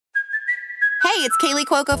Hey, it's Kaylee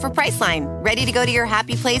Cuoco for Priceline. Ready to go to your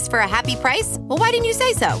happy place for a happy price? Well, why didn't you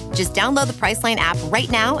say so? Just download the Priceline app right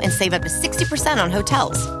now and save up to 60% on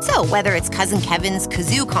hotels. So whether it's Cousin Kevin's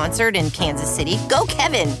Kazoo Concert in Kansas City, go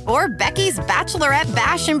Kevin, or Becky's Bachelorette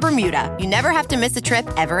Bash in Bermuda, you never have to miss a trip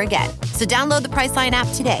ever again. So download the Priceline app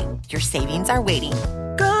today. Your savings are waiting.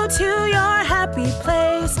 Go to your happy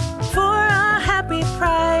place for a happy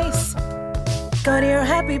price. Go to your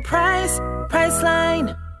happy price,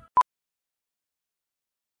 Priceline.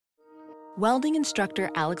 Welding instructor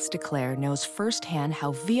Alex DeClaire knows firsthand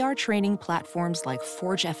how VR training platforms like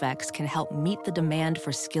ForgeFX can help meet the demand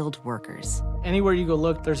for skilled workers. Anywhere you go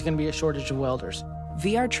look, there's going to be a shortage of welders.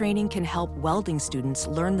 VR training can help welding students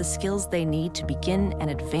learn the skills they need to begin and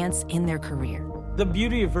advance in their career. The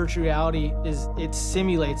beauty of virtual reality is it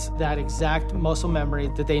simulates that exact muscle memory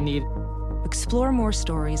that they need. Explore more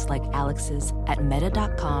stories like Alex's at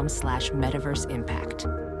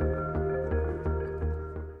meta.com/metaverseimpact.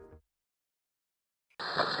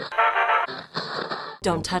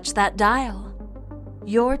 Don't touch that dial.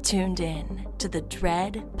 You're tuned in to the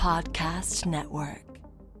Dread Podcast Network.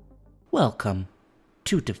 Welcome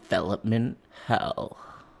to Development Hell.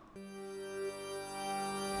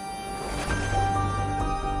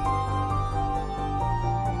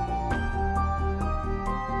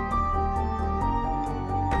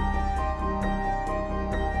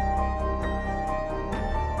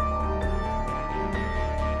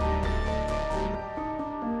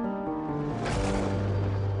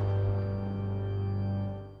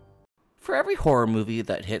 For every horror movie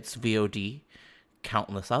that hits VOD,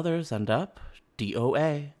 countless others end up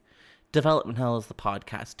DOA. Development Hell is the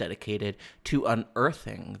podcast dedicated to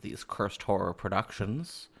unearthing these cursed horror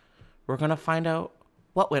productions. We're going to find out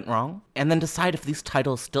what went wrong, and then decide if these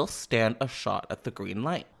titles still stand a shot at the green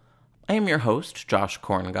light. I am your host, Josh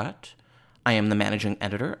Korngut. I am the managing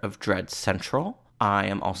editor of Dread Central. I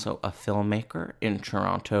am also a filmmaker in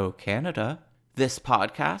Toronto, Canada. This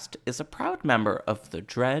podcast is a proud member of the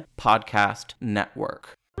Dread Podcast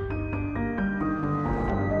Network.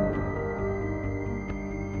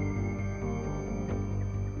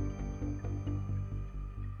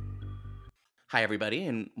 Hi, everybody,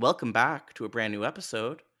 and welcome back to a brand new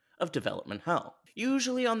episode of Development Hell.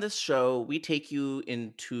 Usually on this show, we take you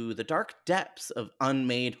into the dark depths of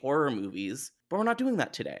unmade horror movies, but we're not doing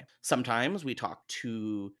that today. Sometimes we talk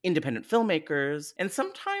to independent filmmakers, and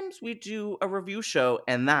sometimes we do a review show,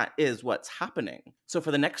 and that is what's happening. So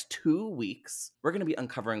for the next 2 weeks, we're going to be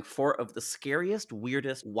uncovering 4 of the scariest,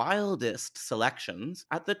 weirdest, wildest selections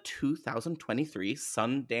at the 2023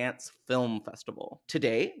 Sundance Film Festival.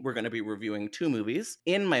 Today, we're going to be reviewing 2 movies,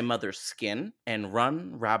 In My Mother's Skin and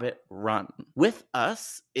Run, Rabbit, Run. With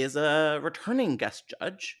us is a returning guest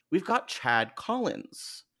judge. We've got Chad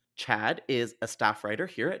Collins. Chad is a staff writer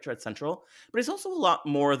here at Dread Central, but he's also a lot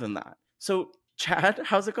more than that. So, Chad,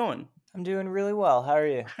 how's it going? I'm doing really well. How are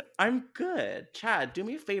you? I'm good. Chad, do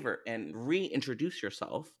me a favor and reintroduce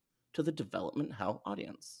yourself to the Development Hell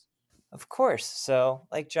audience. Of course. So,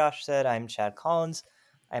 like Josh said, I'm Chad Collins.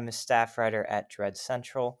 I'm a staff writer at Dread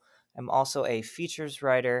Central. I'm also a features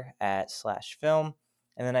writer at Slash Film.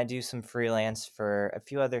 And then I do some freelance for a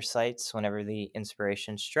few other sites whenever the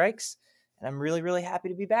inspiration strikes. And I'm really, really happy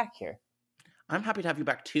to be back here. I'm happy to have you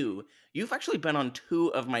back too. You've actually been on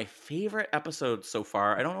 2 of my favorite episodes so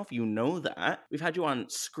far. I don't know if you know that. We've had you on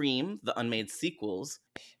Scream, the unmade sequels.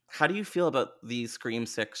 How do you feel about the Scream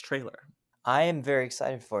 6 trailer? I am very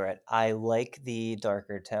excited for it. I like the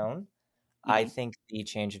darker tone. I think the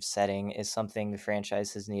change of setting is something the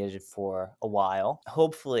franchise has needed for a while.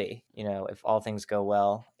 Hopefully, if all things go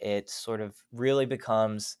well, it sort of really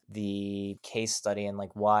becomes the case study in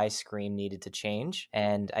like why Scream needed to change.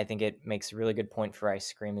 And I think it makes a really good point for why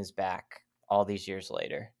Scream is back all these years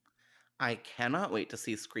later. I cannot wait to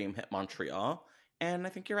see Scream hit Montreal. And I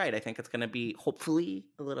think you're right. I think it's going to be, hopefully,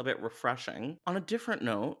 a little bit refreshing. On a different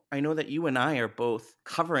note, I know that you and I are both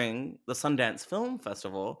covering the Sundance Film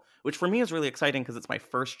Festival, which for me is really exciting because it's my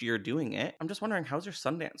first year doing it. I'm just wondering, how's your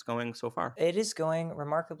Sundance going so far? It is going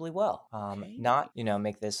remarkably well. Okay. Not,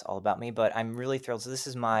 make this all about me, but I'm really thrilled. So this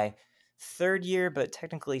is my 3rd year, but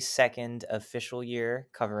technically 2nd official year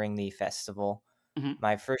covering the festival.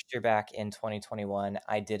 My first year back in 2021,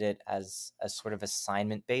 I did it as a sort of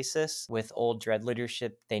assignment basis. With old Dread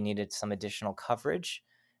leadership, they needed some additional coverage,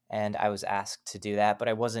 and I was asked to do that, but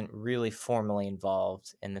I wasn't really formally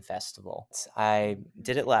involved in the festival. I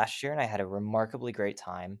did it last year, and I had a remarkably great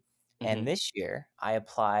time. And this year, I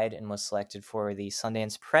applied and was selected for the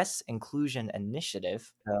Sundance Press Inclusion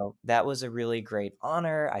Initiative. So that was a really great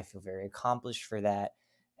honor. I feel very accomplished for that.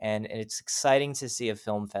 And it's exciting to see a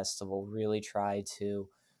film festival really try to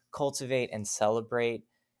cultivate and celebrate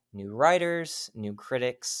new writers, new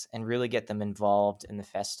critics, and really get them involved in the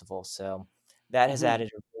festival. So that has added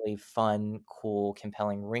a really fun, cool,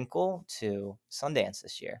 compelling wrinkle to Sundance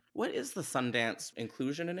this year. What is the Sundance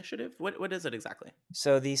Inclusion Initiative? What is it exactly?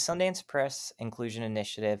 So the Sundance Press Inclusion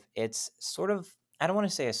Initiative, it's sort of, I don't want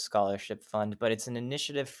to say a scholarship fund, but it's an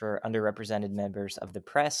initiative for underrepresented members of the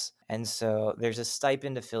press. And so there's a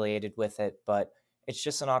stipend affiliated with it, but it's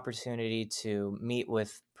just an opportunity to meet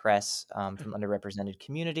with press from underrepresented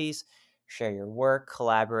communities, share your work,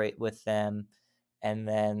 collaborate with them. And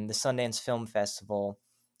then the Sundance Film Festival,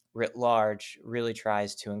 writ large, really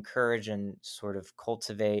tries to encourage and sort of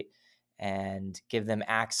cultivate and give them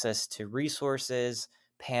access to resources,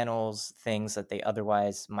 panels, things that they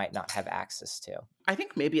otherwise might not have access to. I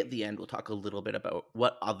think maybe at the end we'll talk a little bit about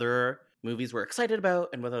what other movies we're excited about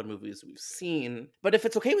and what other movies we've seen. But if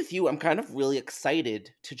it's okay with you, I'm kind of really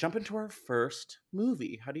excited to jump into our first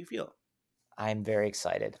movie. How do you feel? I'm very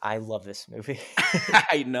excited. I love this movie.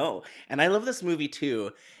 I know. And I love this movie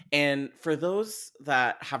too. And for those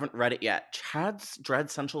that haven't read it yet, Chad's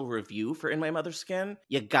Dread Central review for In My Mother's Skin,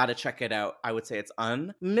 you gotta check it out. I would say it's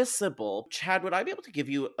unmissable. Chad, would I be able to give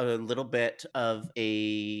you a little bit of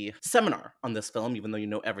a seminar on this film, even though you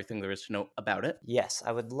know everything there is to know about it? Yes,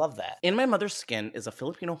 I would love that. In My Mother's Skin is a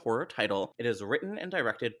Filipino horror title. It is written and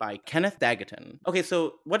directed by Kenneth Daguetan. Okay,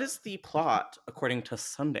 so what is the plot according to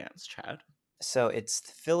Sundance, Chad? So it's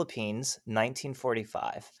the Philippines,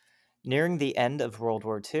 1945. Nearing the end of World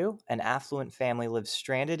War II, an affluent family lives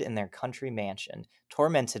stranded in their country mansion,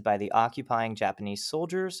 tormented by the occupying Japanese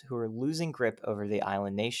soldiers who are losing grip over the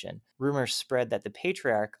island nation. Rumors spread that the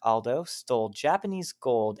patriarch, Aldo, stole Japanese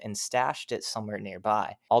gold and stashed it somewhere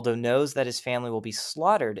nearby. Aldo knows that his family will be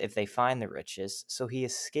slaughtered if they find the riches, so he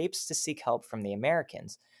escapes to seek help from the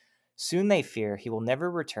Americans. Soon they fear he will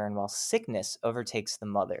never return while sickness overtakes the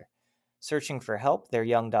mother. Searching for help, their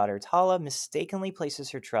young daughter Tala mistakenly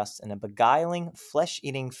places her trust in a beguiling,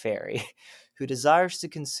 flesh-eating fairy who desires to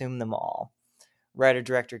consume them all.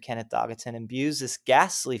 Writer-director Kenneth Daguetan imbues this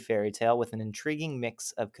ghastly fairy tale with an intriguing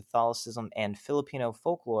mix of Catholicism and Filipino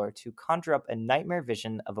folklore to conjure up a nightmare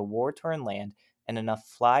vision of a war-torn land and enough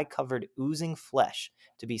fly-covered oozing flesh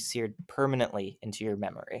to be seared permanently into your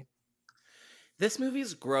memory. This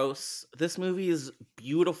movie's gross. This movie is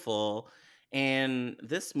beautiful. And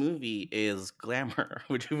this movie is glamour.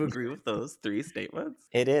 Would you agree with those three statements?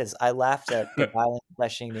 It is. I laughed at the violent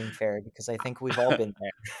flesh-eating fairy because I think we've all been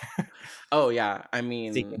there. Oh, yeah. I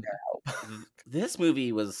mean, seeking their help. This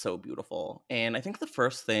movie was so beautiful. And I think the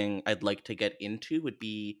first thing I'd like to get into would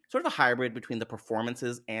be sort of a hybrid between the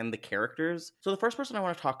performances and the characters. So the first person I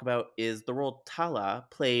want to talk about is the role Tala,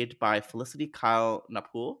 played by Felicity Kyle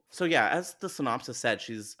Napul. So yeah, as the synopsis said,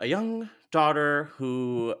 she's a young daughter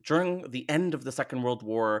who, during the end of the Second World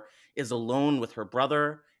War, is alone with her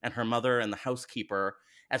brother and her mother and the housekeeper,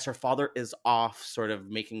 as her father is off sort of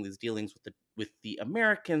making these dealings with the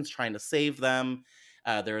Americans, trying to save them.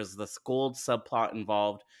 There's this gold subplot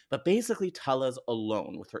involved, but basically Tala's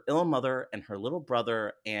alone with her ill mother and her little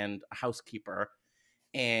brother and a housekeeper.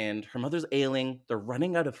 And her mother's ailing, they're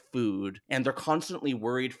running out of food, and they're constantly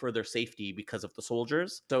worried for their safety because of the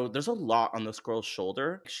soldiers. So there's a lot on this girl's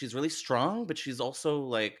shoulder. She's really strong, but she's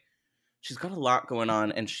also she's got a lot going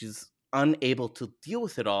on, and she's unable to deal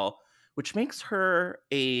with it all, which makes her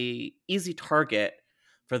a easy target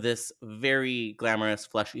for this very glamorous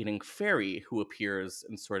flesh-eating fairy who appears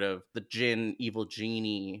in sort of the Jinn, evil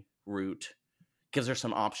genie route. Gives her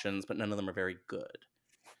some options, but none of them are very good.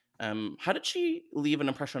 How did she leave an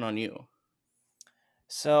impression on you?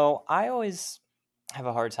 So I always have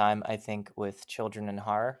a hard time, I think, with children in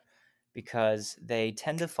horror because they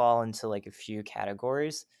tend to fall into a few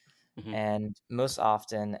categories. Mm-hmm. And most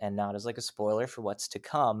often, and not as a spoiler for what's to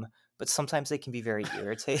come, but sometimes they can be very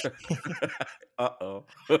irritating. Uh-oh.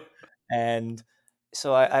 And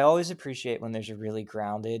so I always appreciate when there's a really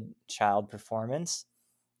grounded child performance.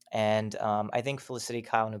 And I think Felicity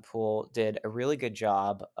Kyle Napul did a really good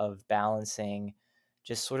job of balancing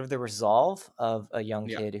just sort of the resolve of a young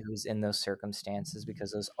kid who's in those circumstances,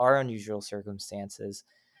 because those are unusual circumstances.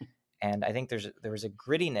 And I think there was a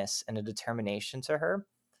grittiness and a determination to her,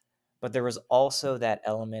 but there was also that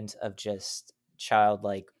element of just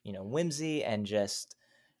childlike, whimsy and just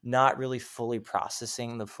not really fully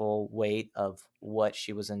processing the full weight of what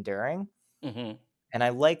she was enduring. Mm-hmm. And I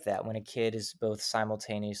like that when a kid is both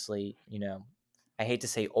simultaneously, I hate to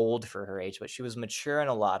say old for her age, but she was mature in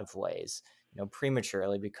a lot of ways,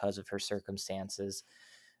 prematurely because of her circumstances,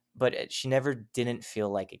 but she never didn't feel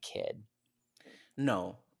like a kid.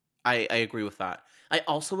 No, I agree with that. I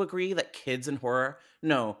also agree that kids in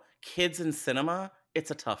cinema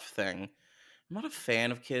it's a tough thing. I'm not a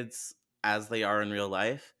fan of kids as they are in real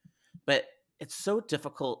life, but it's so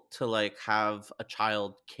difficult to like have a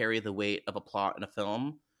child carry the weight of a plot in a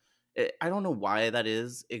film. I don't know why that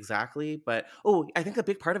is exactly, but I think a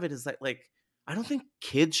big part of it is that like I don't think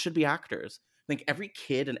kids should be actors. I think every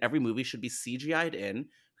kid in every movie should be CGI'd in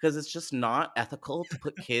because it's just not ethical to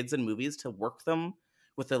put kids in movies to work them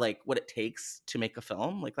with the like what it takes to make a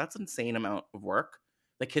film. Like that's an insane amount of work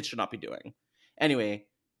that kids should not be doing. Anyway,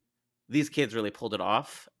 these kids really pulled it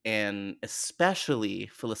off, and especially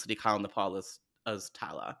Felicity Kyle-Nepal as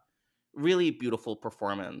Tala. Really beautiful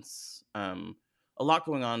performance. A lot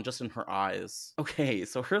going on just in her eyes. Okay,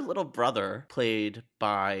 so her little brother, played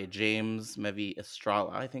by James Mevi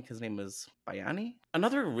Estrella, I think his name is Bayani.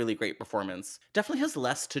 Another really great performance. Definitely has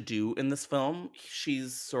less to do in this film.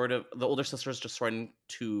 She's sort of, the older sister is just trying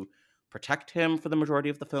to protect him for the majority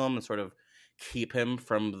of the film and sort of keep him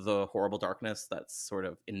from the horrible darkness that's sort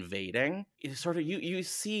of invading. You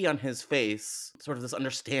see on his face sort of this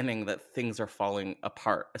understanding that things are falling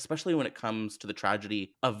apart, especially when it comes to the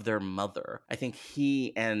tragedy of their mother. I think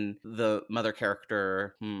he and the mother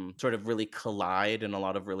character sort of really collide in a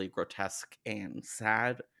lot of really grotesque and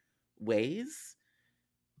sad ways.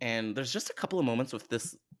 And there's just a couple of moments with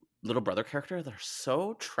this little brother character that are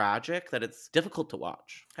so tragic that it's difficult to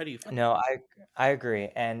watch. How do you feel? No, I agree.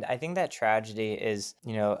 And I think that tragedy is,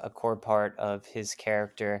 a core part of his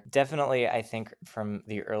character. Definitely, I think from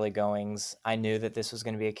the early goings, I knew that this was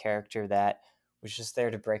going to be a character that was just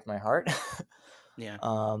there to break my heart. Yeah.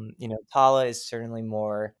 Tala is certainly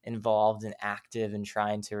more involved and active in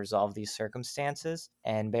trying to resolve these circumstances.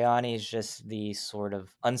 And Bayani is just the sort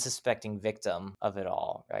of unsuspecting victim of it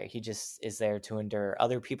all, right? He just is there to endure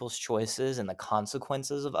other people's choices and the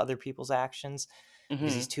consequences of other people's actions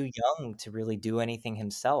because he's too young to really do anything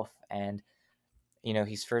himself. And,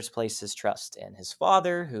 he's first placed his trust in his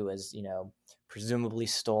father, who has, presumably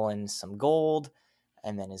stolen some gold.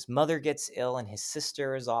 And then his mother gets ill and his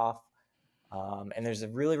sister is off. And there's a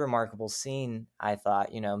really remarkable scene, I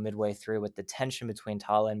thought, midway through with the tension between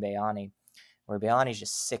Tala and Bayani, where Bayani's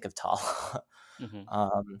just sick of Tala.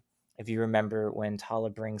 If you remember when Tala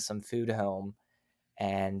brings some food home,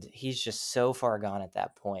 and he's just so far gone at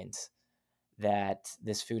that point that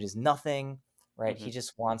this food is nothing, right? He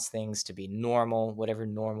just wants things to be normal, whatever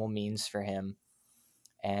normal means for him.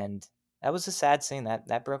 And that was a sad scene.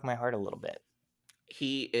 That broke my heart a little bit.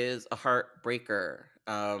 He is a heartbreaker.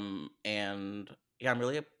 And yeah, I'm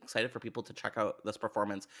really excited for people to check out this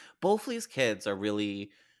performance. Both these kids are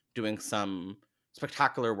really doing some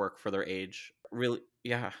spectacular work for their age. Really,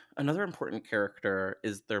 yeah. Another important character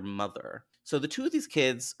is their mother. So the two of these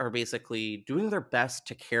kids are basically doing their best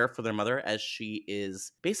to care for their mother as she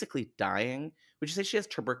is basically dying. Would you say she has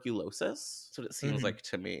tuberculosis? That's what it seems like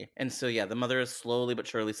to me. And so, yeah, the mother is slowly but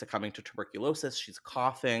surely succumbing to tuberculosis. She's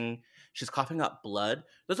coughing. She's coughing up blood.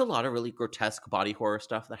 There's a lot of really grotesque body horror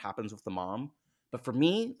stuff that happens with the mom. But for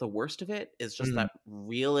me, the worst of it is just that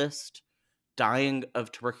realist dying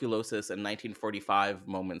of tuberculosis in 1945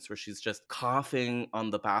 moments where she's just coughing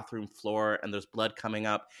on the bathroom floor and there's blood coming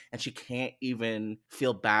up and she can't even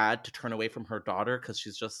feel bad to turn away from her daughter because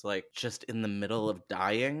she's just in the middle of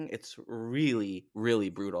dying. It's really, really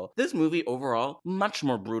brutal. This movie overall, much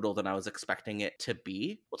more brutal than I was expecting it to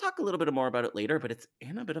be. We'll talk a little bit more about it later, but it's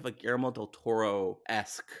in a bit of a Guillermo del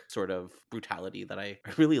Toro-esque sort of brutality that I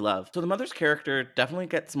really love. So the mother's character definitely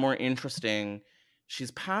gets more interesting.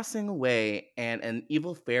 She's passing away, and an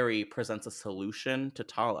evil fairy presents a solution to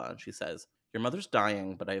Tala. She says, your mother's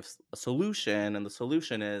dying, but I have a solution, and the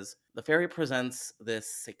solution is the fairy presents this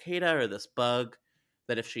cicada or this bug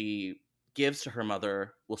that if she gives to her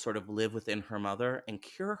mother will sort of live within her mother and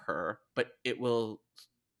cure her, but it will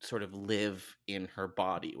sort of live in her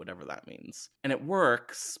body, whatever that means. And it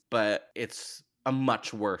works, but it's a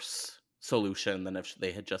much worse solution than if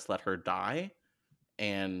they had just let her die.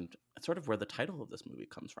 And that's sort of where the title of this movie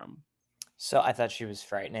comes from. So I thought she was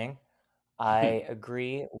frightening. I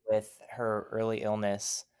agree with her early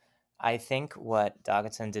illness. I think what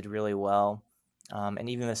Dagatsun did really well, and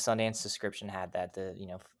even the Sundance description had that,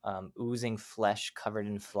 oozing flesh covered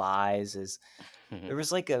in flies there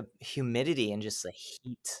was like a humidity and just a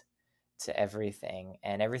heat to everything.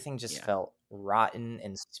 And everything just felt rotten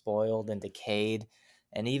and spoiled and decayed.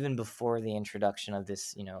 And even before the introduction of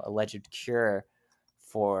this, alleged cure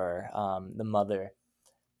for the mother,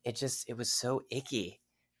 it was so icky.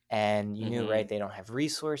 And you knew, right, they don't have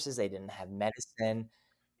resources, they didn't have medicine.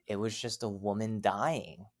 It was just a woman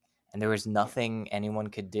dying, and there was nothing anyone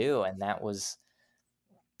could do. And that was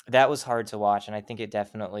hard to watch. And I think it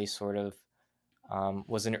definitely sort of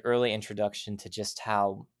was an early introduction to just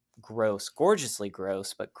how gross, gorgeously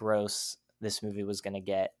gross, but gross this movie was going to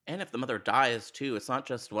get. And if the mother dies too, it's not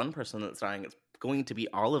just one person that's dying, it's going to be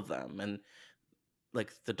all of them. And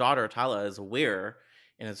like the daughter Tala is aware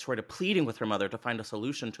and is sort of pleading with her mother to find a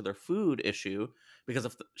solution to their food issue, because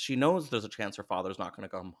if she knows there's a chance her father's not going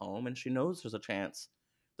to come home, and she knows there's a chance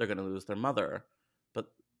they're going to lose their mother, but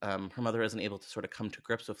her mother isn't able to sort of come to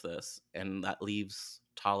grips with this, and that leaves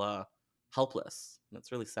Tala helpless, and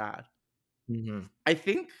it's really sad. Mm-hmm. I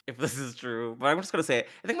think, if this is true, but I'm just going to say it,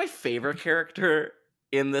 I think my favorite character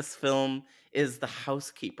in this film is the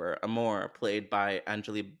housekeeper, Amor, played by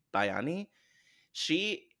Anjali Bayani.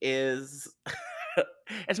 She is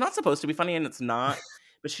it's not supposed to be funny, and it's not,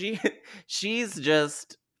 but she's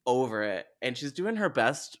just over it, and she's doing her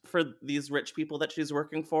best for these rich people that she's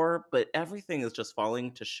working for, but everything is just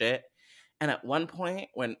falling to shit. And at one point,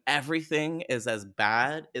 when everything is as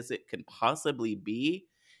bad as it can possibly be,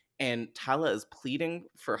 and Tala is pleading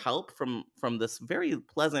for help from this very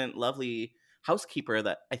pleasant, lovely housekeeper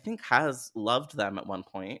that I think has loved them at one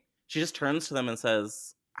point, she just turns to them and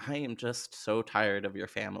says, I am just so tired of your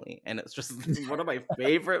family. And it's just one of my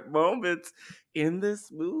favorite moments in this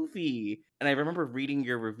movie. And I remember reading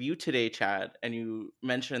your review today, Chad, and you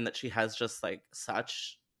mentioned that she has just like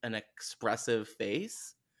such an expressive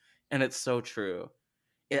face. And it's so true.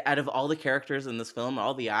 Out of all the characters in this film,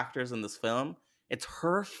 all the actors in this film, it's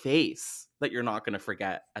her face that you're not going to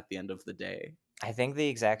forget at the end of the day. I think the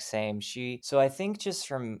exact same. So I think just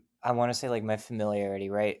from, I want to say like my familiarity,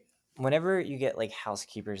 right? Whenever you get like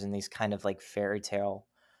housekeepers in these kind of like fairy tale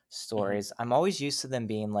stories, I'm always used to them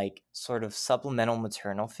being like sort of supplemental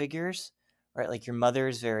maternal figures, right? Like your mother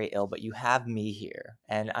is very ill, but you have me here.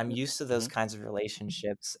 And I'm used to those kinds of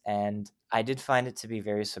relationships. And I did find it to be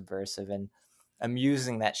very subversive and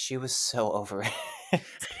amusing that she was so over it.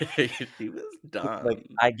 She was done. Like,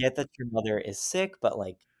 I get that your mother is sick, but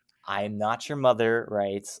like, I'm not your mother,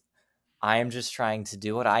 right? I am just trying to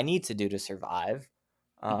do what I need to do to survive.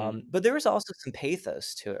 But there was also some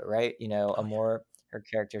pathos to it, right? You know, Amor, her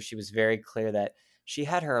character, she was very clear that she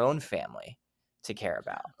had her own family to care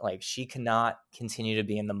about. Like, she cannot continue to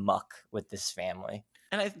be in the muck with this family.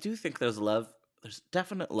 And I do think there's love. There's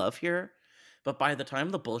definite love here. But by the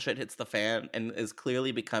time the bullshit hits the fan and is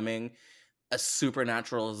clearly becoming a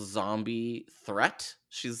supernatural zombie threat,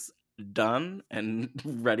 she's done and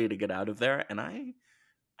ready to get out of there. And I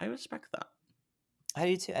respect that. I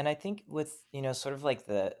do too. And I think with, you know, sort of like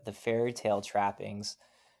the fairy tale trappings,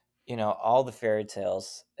 you know, all the fairy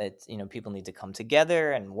tales, it's, you know, people need to come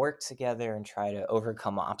together and work together and try to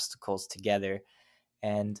overcome obstacles together.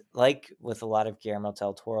 And like with a lot of Guillermo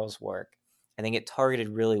del Toro's work, I think it targeted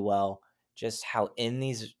really well just how in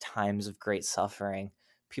these times of great suffering,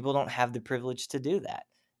 people don't have the privilege to do that.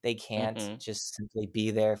 They can't just simply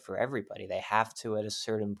be there for everybody. They have to, at a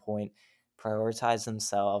certain point, prioritize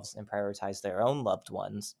themselves and prioritize their own loved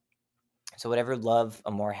ones. So whatever love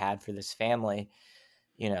Amor had for this family,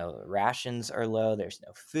 you know, rations are low, there's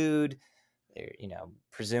no food. There, you know,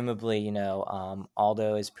 presumably, you know,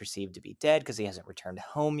 Aldo is perceived to be dead because he hasn't returned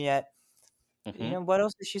home yet. You know, what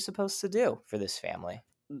else is she supposed to do for this family?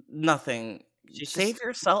 Nothing. Save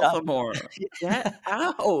yourself, Amor. Get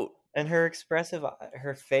out. And her expressive,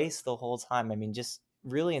 her face the whole time. I mean, just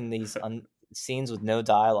really in these scenes with no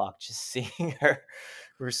dialogue, just seeing her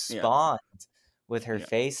respond with her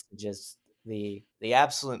face to just the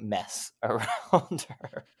absolute mess around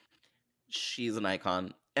her. She's an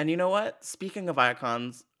icon. And you know what? Speaking of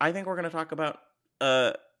icons, I think we're going to talk about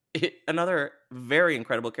another very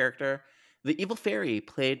incredible character, the evil fairy,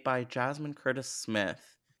 played by Jasmine Curtis Smith.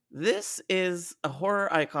 This is a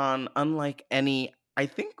horror icon unlike any I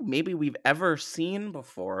think maybe we've ever seen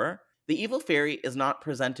before. The evil fairy is not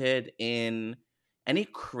presented in any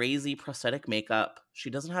crazy prosthetic makeup. She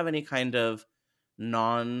doesn't have any kind of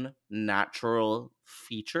non-natural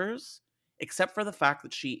features, except for the fact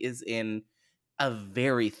that she is in a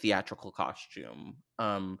very theatrical costume.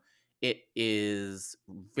 It is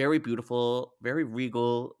very beautiful, very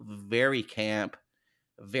regal, very camp,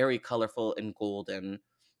 very colorful and golden,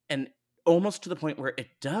 and almost to the point where it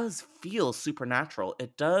does feel supernatural.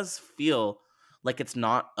 It does feel like it's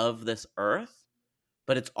not of this earth,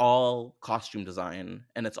 but it's all costume design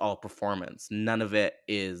and it's all performance. None of it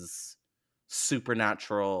is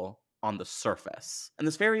supernatural on the surface. And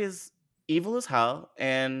this fairy is evil as hell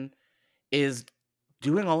and is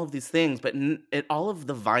doing all of these things, but all of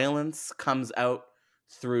the violence comes out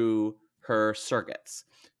through her surrogates.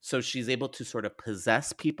 So she's able to sort of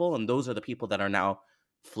possess people, and those are the people that are now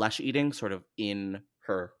flesh eating sort of in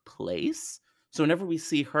her place. So whenever we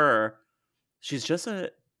see her, she's just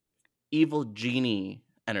a evil genie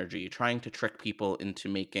energy, trying to trick people into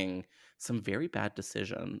making some very bad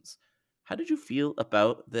decisions. How did you feel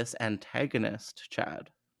about this antagonist,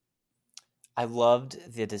 Chad? I loved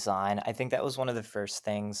the design. I think that was one of the first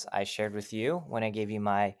things I shared with you when I gave you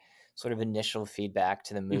my sort of initial feedback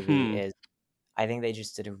to the movie Mm-hmm. is I think they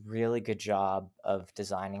just did a really good job of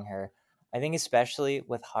designing her. I think especially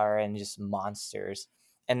with horror and just monsters.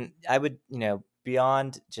 And I would,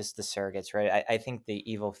 beyond just the surrogates, right? I think the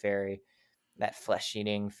evil fairy, that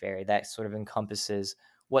flesh-eating fairy, that sort of encompasses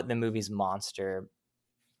what the movie's monster,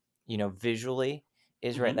 visually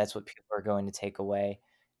is, right? Mm-hmm. That's what people are going to take away.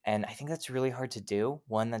 And I think that's really hard to do.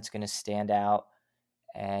 One that's going to stand out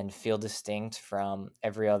and feel distinct from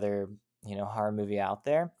every other, horror movie out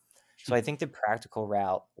there. So I think the practical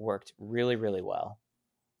route worked really, really well.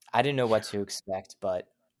 I didn't know what to expect, but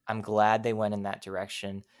I'm glad they went in that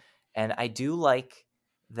direction. And I do like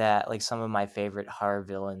that, like some of my favorite horror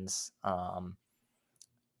villains,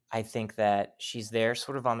 I think that she's there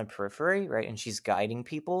sort of on the periphery, right? And she's guiding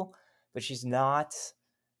people, but she's not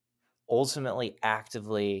ultimately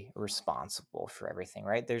actively responsible for everything,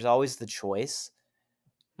 right? There's always the choice.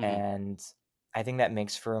 Mm-hmm. And I think that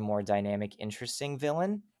makes for a more dynamic, interesting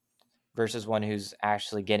villain versus one who's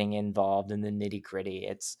actually getting involved in the nitty gritty.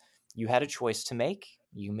 It's you had a choice to make,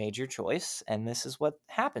 you made your choice, and this is what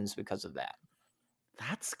happens because of that.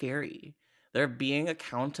 That's scary. There being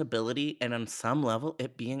accountability, and on some level,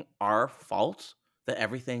 it being our fault that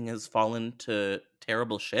everything has fallen to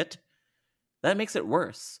terrible shit. That makes it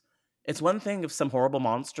worse. It's one thing if some horrible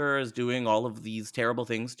monster is doing all of these terrible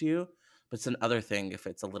things to you, but it's another thing if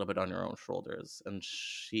it's a little bit on your own shoulders, and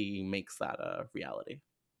she makes that a reality.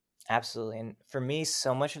 Absolutely. And for me,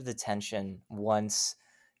 so much of the tension once,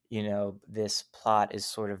 this plot is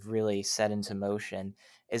sort of really set into motion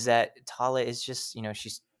is that Tala is just,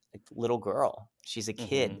 she's a little girl. She's a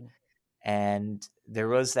kid. Mm-hmm. And there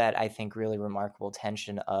was that, I think, really remarkable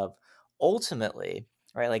tension of ultimately,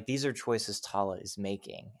 right? Like these are choices Tala is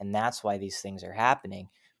making, and that's why these things are happening.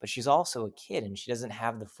 But she's also a kid and she doesn't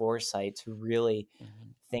have the foresight to really Mm-hmm.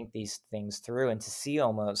 think these things through and to see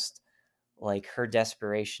almost like her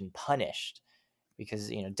desperation punished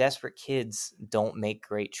because desperate kids don't make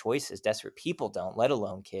great choices, desperate people don't, let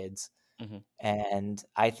alone kids. Mm-hmm. And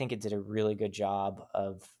I think it did a really good job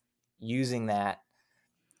of using that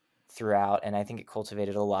throughout, and I think it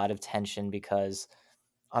cultivated a lot of tension because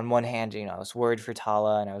on one hand, I was worried for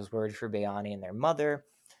Tala and I was worried for Bayani and their mother,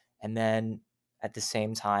 and then at the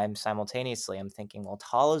same time simultaneously I'm thinking, well,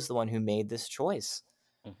 Tala's the one who made this choice.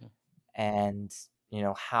 Mm-hmm. And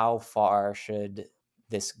how far should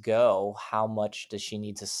this go? How much does she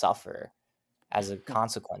need to suffer as a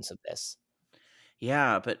consequence of this?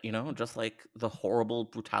 Yeah, but just like the horrible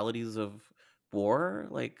brutalities of war,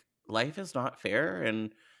 like life is not fair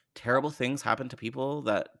and terrible things happen to people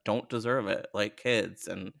that don't deserve it, like kids.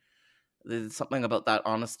 And there's something about that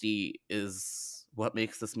honesty is what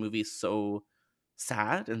makes this movie so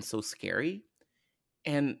sad and so scary.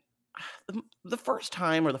 And the first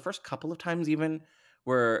time, or the first couple of times even,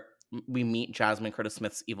 where we meet Jasmine Curtis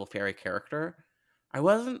Smith's evil fairy character, I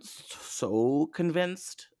wasn't so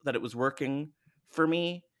convinced that it was working for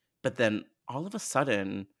me. But then all of a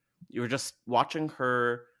sudden, you're just watching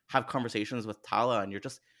her have conversations with Tala, and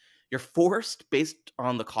you're forced, based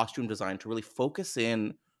on the costume design, to really focus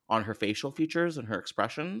in on her facial features and her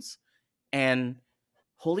expressions. And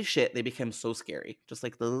holy shit, they became so scary. Just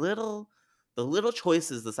like the little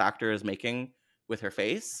choices this actor is making with her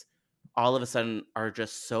face all of a sudden are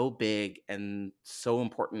just so big and so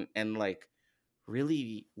important and like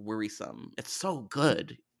really worrisome. It's so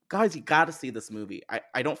good. Guys, you gotta see this movie.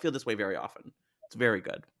 I don't feel this way very often. It's very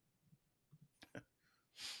good.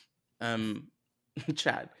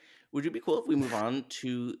 Chad, would you be cool if we move on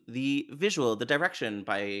to the visual, the direction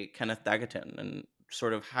by Kenneth Dagaton, and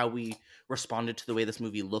sort of how we responded to the way this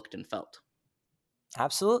movie looked and felt?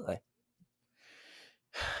 Absolutely.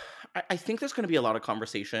 I think there's going to be a lot of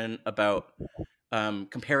conversation about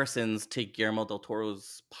comparisons to Guillermo del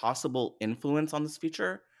Toro's possible influence on this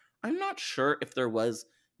feature. I'm not sure if there was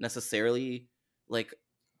necessarily like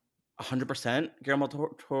 100% Guillermo del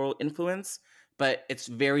Toro influence, but it's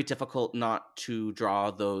very difficult not to draw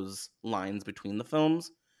those lines between the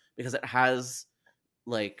films because it has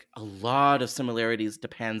like a lot of similarities to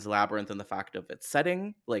Pan's Labyrinth in the fact of its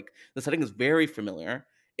setting. Like the setting is very familiar.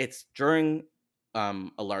 It's during a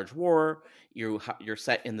large war. You're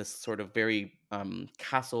set in this sort of very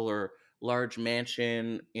castle or large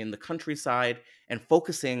mansion in the countryside, and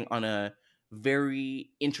focusing on a very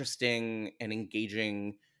interesting and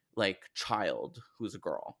engaging like child who's a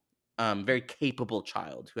girl. very capable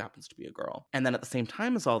child who happens to be a girl. And then at the same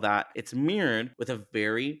time as all that, it's mirrored with a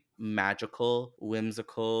very magical,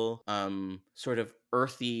 whimsical, sort of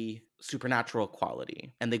earthy, supernatural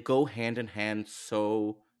quality. And they go hand in hand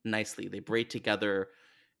so nicely. They braid together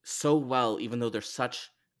so well, even though they're such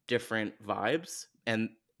different vibes. And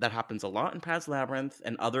that happens a lot in Pan's Labyrinth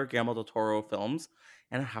and other Guillermo del Toro films,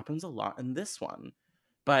 and it happens a lot in this one.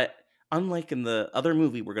 But unlike in the other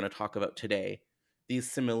movie we're going to talk about today, these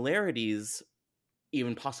similarities,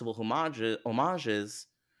 even possible homages,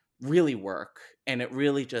 really work, and it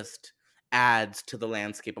really just adds to the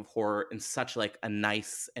landscape of horror in such like a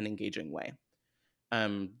nice and engaging way.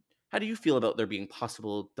 How do you feel about there being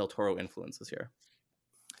possible Del Toro influences here?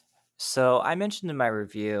 So I mentioned in my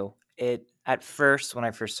review, at first, when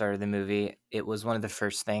I first started the movie, it was one of the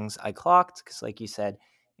first things I clocked because, like you said,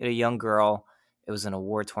 you had a young girl. It was in a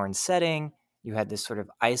war-torn setting. You had this sort of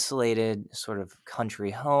isolated sort of country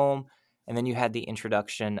home, and then you had the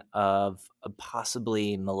introduction of a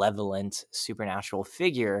possibly malevolent supernatural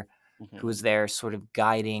figure who was there sort of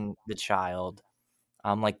guiding the child,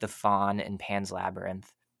 like the fawn in Pan's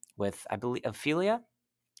Labyrinth with, I believe, Ophelia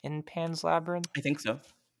in Pan's Labyrinth. I think so.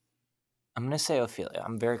 I'm going to say Ophelia.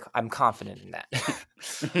 I'm confident in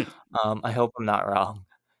that. I hope I'm not wrong.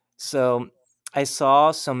 So I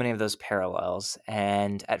saw so many of those parallels,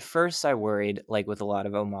 and at first I worried, like with a lot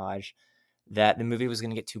of homage, that the movie was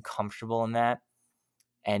going to get too comfortable in that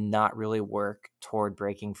and not really work toward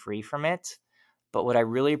breaking free from it. But what I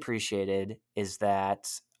really appreciated is that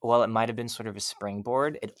while it might have been sort of a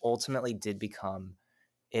springboard, it ultimately did become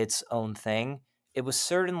its own thing. It was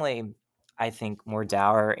certainly, I think, more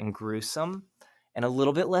dour and gruesome and a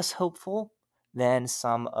little bit less hopeful than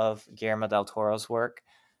some of Guillermo del Toro's work.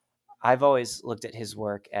 I've always looked at his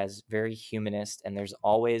work as very humanist, and there's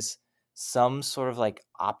always some sort of like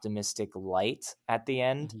optimistic light at the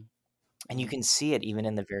end. And you can see it even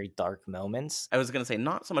in the very dark moments. I was going to say,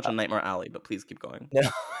 not so much on Nightmare Alley, but please keep going. No,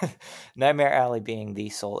 Nightmare Alley being the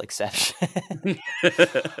sole exception.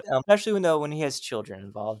 Especially when he has children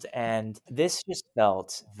involved. And this just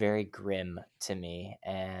felt very grim to me.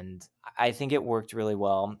 And I think it worked really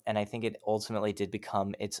well. And I think it ultimately did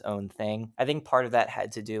become its own thing. I think part of that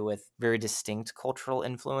had to do with very distinct cultural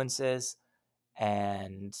influences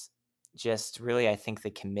and just really, I think,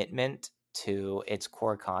 the commitment to its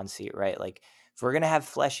core conceit, right? Like, if we're going to have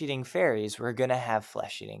flesh-eating fairies, we're going to have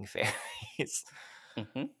flesh-eating fairies.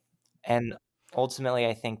 And ultimately,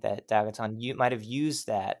 I think that Daguerreotypes, you might have used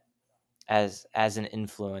that as an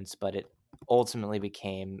influence, but it ultimately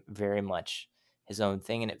became very much his own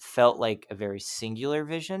thing, and it felt like a very singular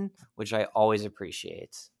vision, which I always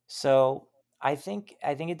appreciate. So I think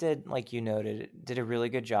it did, like you noted, it did a really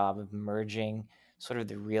good job of merging sort of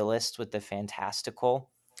the realist with the fantastical.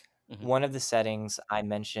 One of the settings I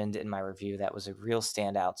mentioned in my review that was a real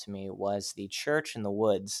standout to me was the church in the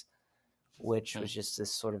woods, which was just this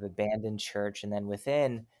sort of abandoned church. And then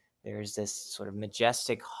within, there's this sort of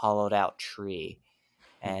majestic hollowed out tree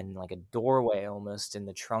and like a doorway almost in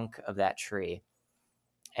the trunk of that tree.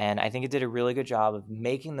 And I think it did a really good job of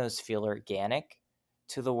making those feel organic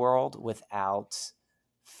to the world without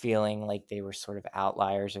feeling like they were sort of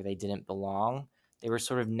outliers or they didn't belong. They were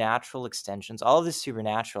sort of natural extensions. All of the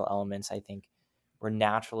supernatural elements, I think, were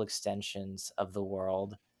natural extensions of the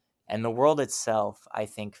world. And the world itself, I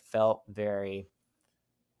think, felt very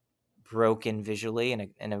broken visually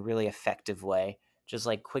in a really effective way. Just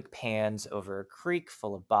like quick pans over a creek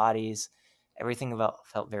full of bodies. Everything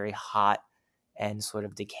felt very hot and sort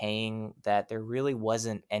of decaying, that there really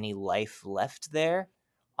wasn't any life left there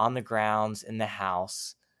on the grounds, in the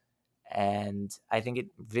house. And I think it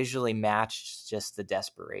visually matched just the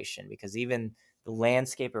desperation, because even the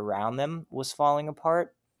landscape around them was falling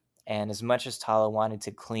apart. And as much as Tala wanted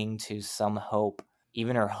to cling to some hope,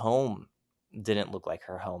 even her home didn't look like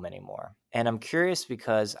her home anymore. And I'm curious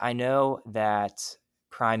because I know that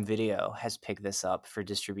Prime Video has picked this up for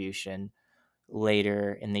distribution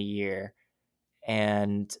later in the year.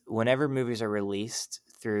 And whenever movies are released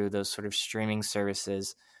through those sort of streaming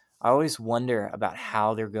services, I always wonder about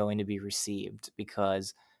how they're going to be received,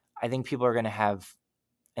 because I think people are going to have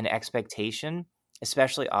an expectation,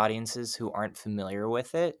 especially audiences who aren't familiar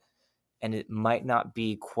with it, and it might not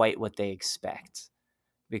be quite what they expect,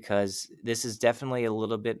 because this is definitely a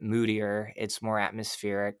little bit moodier. It's more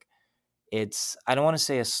atmospheric. It's, I don't want to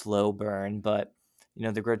say a slow burn, but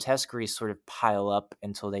the grotesqueries sort of pile up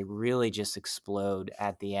until they really just explode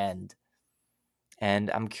at the end.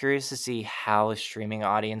 And I'm curious to see how a streaming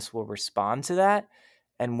audience will respond to that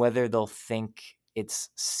and whether they'll think it's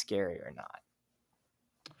scary or not.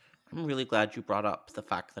 I'm really glad you brought up the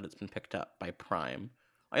fact that it's been picked up by Prime.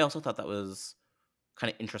 I also thought that was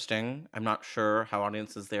kind of interesting. I'm not sure how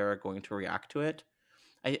audiences there are going to react to it.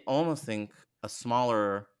 I almost think a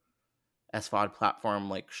smaller SVOD platform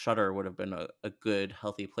like Shudder would have been a good,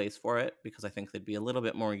 healthy place for it, because I think they'd be a little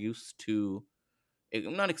bit more used to,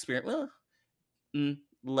 not experience,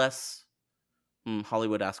 less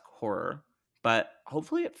Hollywood-esque horror. But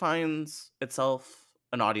hopefully it finds itself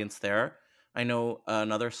an audience there. I know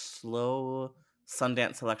another slow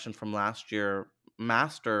Sundance selection from last year,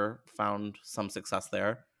 Master, found some success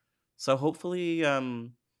there. So hopefully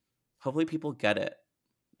people get it.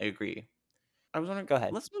 I agree. I was wondering, Go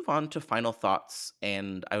ahead. let's move on to final thoughts,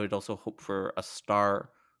 and I would also hope for a star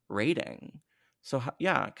rating. So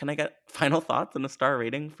yeah, can I get final thoughts and a star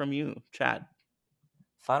rating from you, Chad?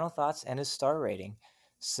 Final thoughts and a star rating.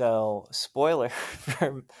 So, spoiler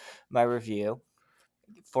for my review,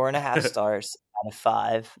 4.5 stars out of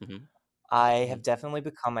 5. Mm-hmm. I have definitely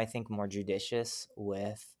become, I think, more judicious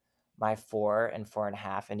with my 4 and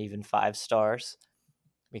 4.5 and even 5 stars,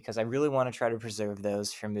 because I really want to try to preserve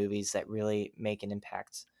those for movies that really make an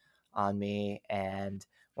impact on me. And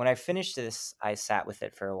when I finished this, I sat with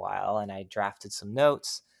it for a while and I drafted some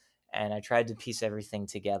notes and I tried to piece everything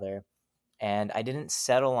together. And I didn't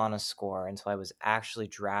settle on a score until I was actually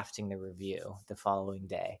drafting the review the following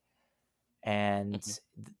day. And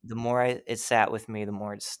the more it sat with me, the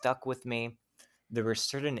more it stuck with me. There were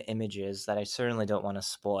certain images that I certainly don't want to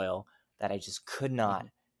spoil that I just could not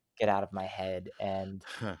get out of my head. And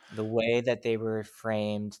the way that they were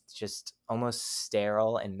framed, just almost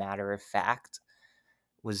sterile and matter of fact,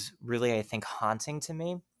 was really, I think, haunting to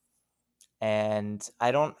me. And I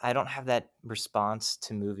don't have that response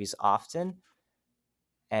to movies often.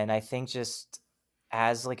 And I think just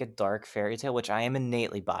as like a dark fairy tale, which I am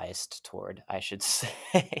innately biased toward, I should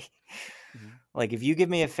say. Like, if you give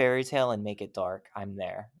me a fairy tale and make it dark, I'm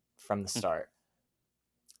there from the start.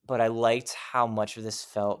 But I liked how much of this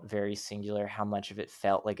felt very singular, how much of it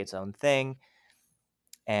felt like its own thing.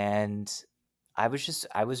 And I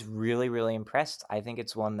was really, really impressed. I think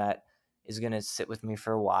it's one that is going to sit with me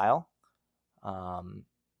for a while. I'm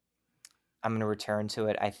going to return to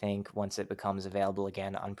it, I think, once it becomes available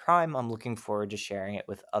again on Prime. I'm looking forward to sharing it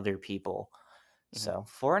with other people. So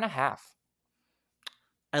 4.5.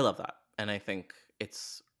 I love that. And I think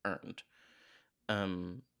it's earned.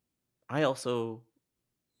 I also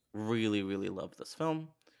really, really love this film.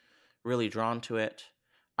 Really drawn to it.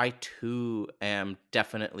 I too am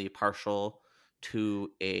definitely partial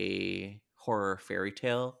to a horror fairy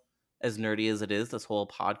tale. As nerdy as it is, this whole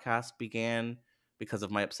podcast began because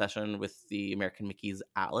of my obsession with the American Mickey's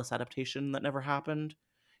Atlas adaptation that never happened.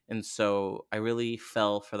 And so I really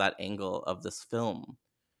fell for that angle of this film.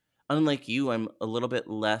 Unlike you, I'm a little bit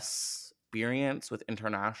less experienced with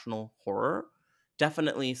international horror.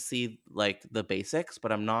 Definitely see like the basics,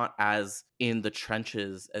 but I'm not as in the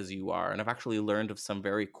trenches as you are. And I've actually learned of some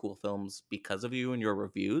very cool films because of you and your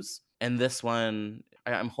reviews. And this one,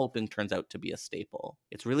 I'm hoping turns out to be a staple.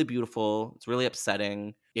 It's really beautiful. It's really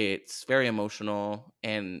upsetting. It's very emotional.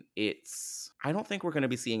 And I don't think we're going to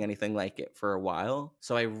be seeing anything like it for a while.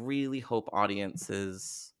 So I really hope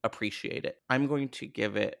audiences appreciate it. I'm going to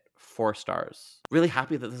give it 4 stars. Really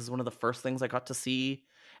happy that this is one of the first things I got to see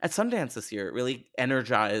at Sundance this year. It really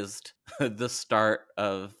energized the start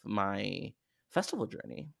of my festival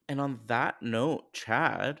journey. And on that note,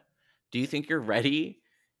 Chad, do you think you're ready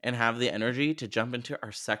and have the energy to jump into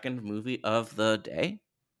our second movie of the day?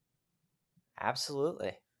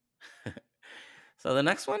 Absolutely. So the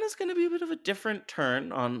next one is going to be a bit of a different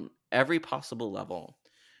turn on every possible level.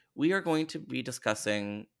 We are going to be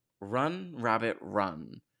discussing Run, Rabbit,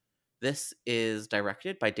 Run. This is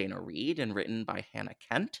directed by Dana Reed and written by Hannah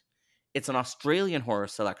Kent. It's an Australian horror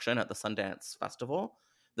selection at the Sundance Festival.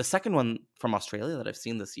 The second one from Australia that I've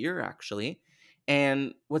seen this year, actually.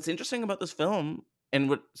 And what's interesting about this film, and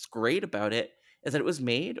what's great about it, is that it was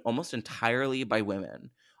made almost entirely by women.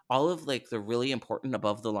 All of like the really important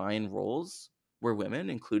above-the-line roles were women,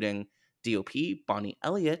 including DOP Bonnie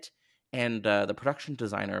Elliott and the production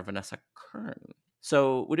designer Vanessa Kern.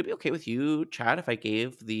 So would it be okay with you, Chad, if I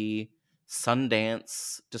gave the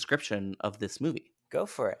Sundance description of this movie? Go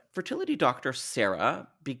for it. Fertility doctor Sarah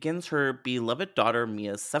begins her beloved daughter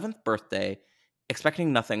Mia's 7th birthday,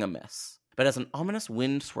 expecting nothing amiss. But as an ominous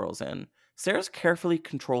wind swirls in, Sarah's carefully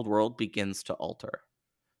controlled world begins to alter.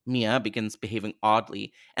 Mia begins behaving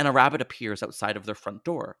oddly, and a rabbit appears outside of their front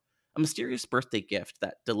door, a mysterious birthday gift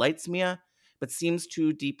that delights Mia, but seems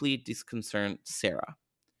to deeply disconcert Sarah.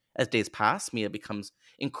 As days pass, Mia becomes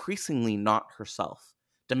increasingly not herself,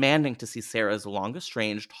 demanding to see Sarah's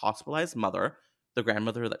long-estranged, hospitalized mother, the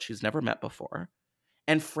grandmother that she's never met before,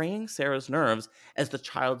 and fraying Sarah's nerves as the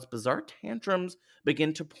child's bizarre tantrums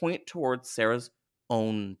begin to point towards Sarah's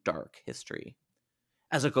own dark history.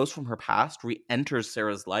 As a ghost from her past re-enters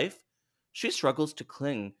Sarah's life, she struggles to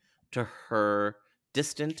cling to her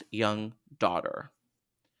distant young daughter.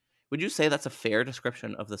 Would you say that's a fair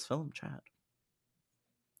description of this film, Chad?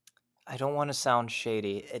 I don't want to sound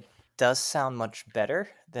shady. It does sound much better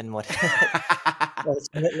than what it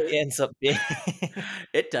ultimately ends up being.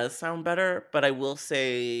 It does sound better, but I will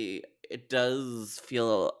say it does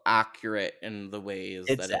feel accurate in the ways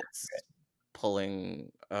It's that it's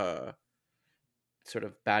pulling sort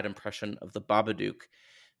of bad impression of the Babadook.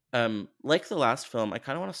 Like the last film, I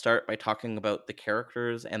kind of want to start by talking about the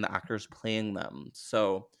characters and the actors playing them.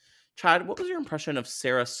 So, Chad, what was your impression of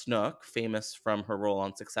Sarah Snook, famous from her role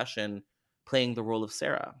on Succession, playing the role of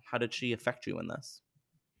Sarah? How did she affect you in this?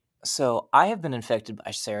 So I have been infected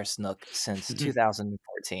by Sarah Snook since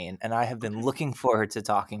 2014, and I have been looking forward to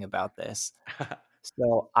talking about this.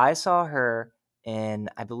 So I saw her in,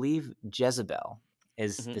 I believe, Jezebel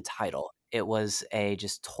is the title. It was a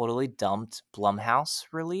just totally dumped Blumhouse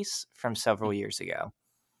release from several years ago,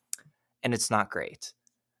 and it's not great.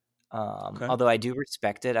 Although I do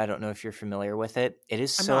respect it. I don't know if you're familiar with it. It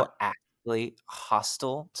is actively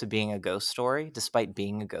hostile to being a ghost story, despite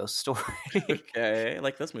being a ghost story. Okay,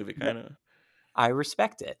 like this movie, kind of. I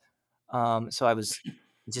respect it. So I was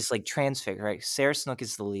just like transfigured, right? Sarah Snook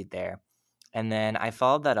is the lead there. And then I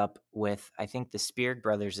followed that up with, I think, the Spierig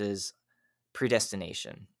Brothers'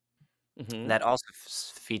 Predestination. That also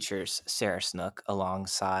features Sarah Snook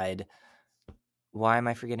alongside, why am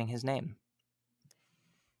I forgetting his name?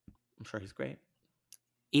 I'm sure he's great.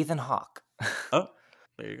 Ethan Hawke. Oh,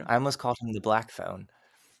 there you go. I almost called him the Black Phone.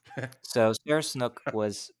 So Sarah Snook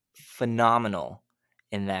was phenomenal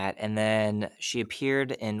in that. And then she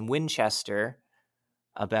appeared in Winchester,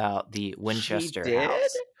 about the Winchester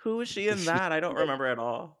House. Who was she in that? I don't remember at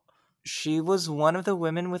all. She was one of the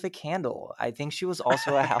women with a candle. I think she was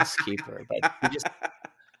also a housekeeper, but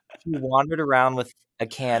she wandered around with a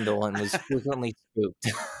candle and was frequently spooked.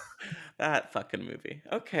 That fucking movie.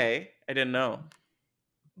 Okay, I didn't know.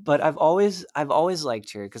 But I've always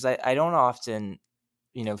liked her because I don't often,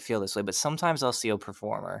 feel this way. But sometimes I'll see a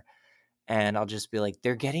performer, and I'll just be like,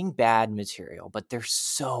 they're getting bad material, but they're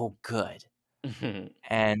so good.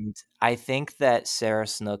 And I think that Sarah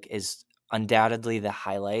Snook is undoubtedly the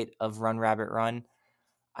highlight of Run Rabbit Run.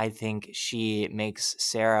 I think she makes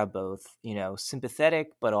Sarah both,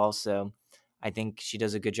 sympathetic, but also I think she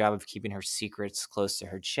does a good job of keeping her secrets close to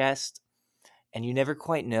her chest. And you never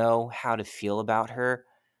quite know how to feel about her,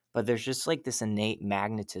 but there's just like this innate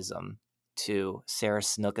magnetism to Sarah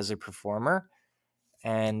Snook as a performer.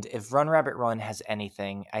 And if Run Rabbit Run has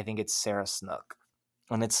anything, I think it's Sarah Snook.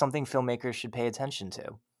 And it's something filmmakers should pay attention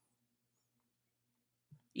to.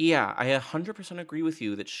 Yeah, I 100% agree with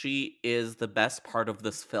you that she is the best part of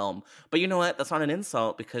this film. But you know what? That's not an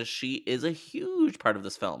insult because she is a huge part of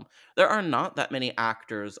this film. There are not that many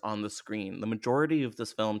actors on the screen. The majority of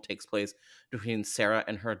this film takes place between Sarah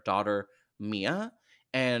and her daughter, Mia.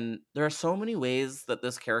 And there are so many ways that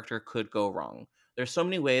this character could go wrong. There's so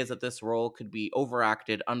many ways that this role could be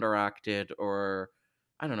overacted, underacted, or,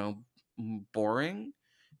 I don't know, boring.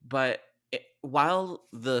 But while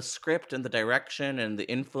the script and the direction and the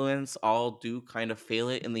influence all do kind of fail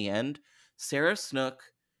it in the end, Sarah Snook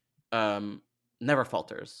never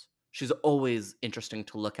falters. She's always interesting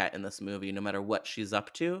to look at in this movie, no matter what she's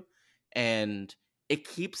up to. And it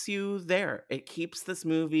keeps you there. It keeps this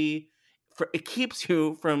movie, it keeps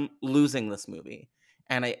you from losing this movie.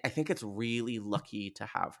 And I think it's really lucky to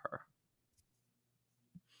have her.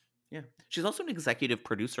 Yeah. She's also an executive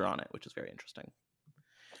producer on it, which is very interesting.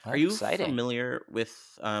 Are you familiar with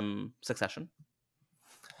Succession?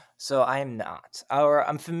 So I am not. Or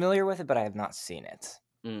I'm familiar with it, but I have not seen it.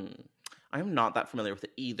 I am not that familiar with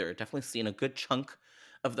it either. Definitely seen a good chunk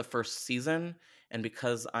of the first season. And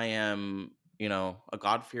because I am, a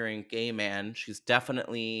God-fearing gay man, she's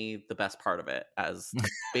definitely the best part of it, as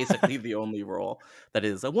basically the only role that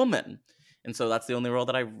is a woman. And so that's the only role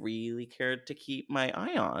that I really cared to keep my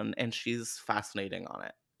eye on. And she's fascinating on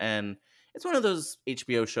it. And it's one of those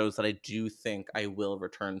HBO shows that I do think I will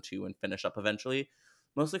return to and finish up eventually,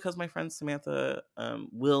 mostly because my friend Samantha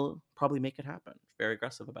will probably make it happen. Very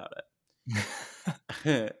aggressive about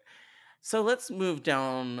it. So let's move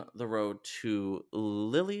down the road to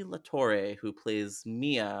Lily LaTorre, who plays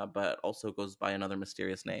Mia, but also goes by another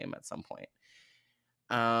mysterious name at some point.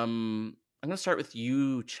 I'm going to start with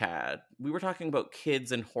you, Chad. We were talking about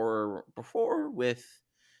kids and horror before with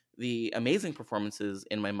the amazing performances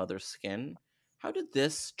in My Mother's Skin. How did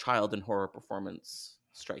this child in horror performance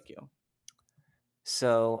strike you?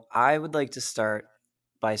 So I would like to start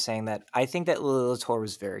by saying that I think that Lily Latour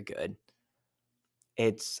was very good.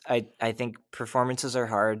 I think performances are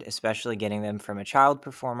hard, especially getting them from a child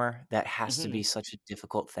performer. That has to be such a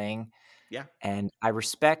difficult thing. Yeah. And I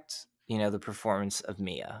respect, the performance of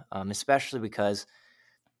Mia, especially because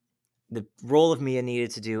the role of Mia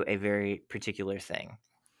needed to do a very particular thing.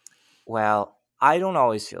 Well, I don't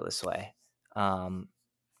always feel this way.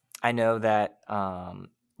 I know that,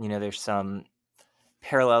 there's some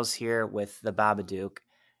parallels here with the Babadook.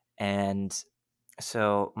 And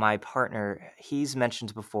so my partner, he's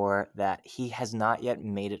mentioned before that he has not yet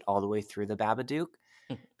made it all the way through the Babadook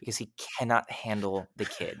because he cannot handle the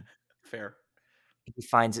kid. Fair. He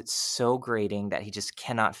finds it so grating that he just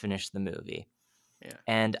cannot finish the movie. Yeah.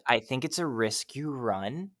 And I think it's a risk you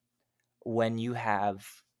run when you have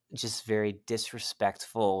just very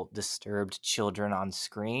disrespectful, disturbed children on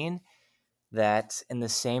screen, that in the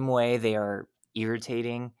same way they are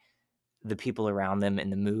irritating the people around them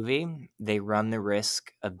in the movie, they run the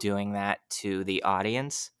risk of doing that to the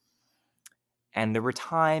audience. And there were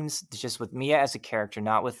times, just with Mia as a character,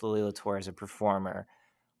 not with Lily Latour as a performer,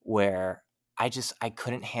 where I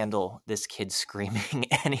couldn't handle this kid screaming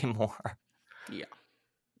anymore. Yeah,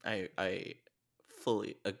 I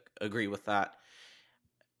fully agree with that.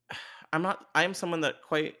 I'm someone that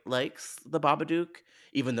quite likes the Babadook,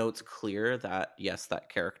 even though it's clear that, yes, that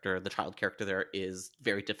character, the child character there, is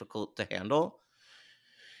very difficult to handle.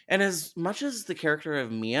 And as much as the character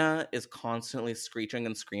of Mia is constantly screeching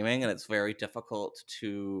and screaming, and it's very difficult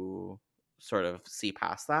to sort of see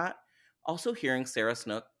past that, also hearing Sarah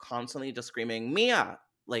Snook constantly just screaming, Mia,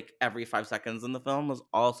 like every 5 seconds in the film was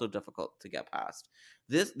also difficult to get past.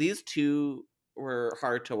 These two were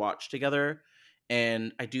hard to watch together,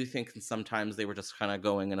 and I do think sometimes they were just kind of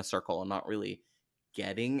going in a circle and not really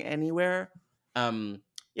getting anywhere.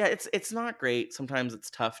 Yeah, it's not great. Sometimes it's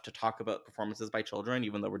tough to talk about performances by children,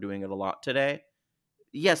 even though we're doing it a lot today.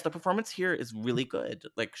 Yes, the performance here is really good.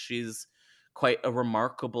 Like, she's quite a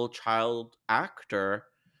remarkable child actor,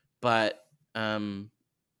 but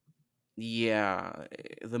yeah,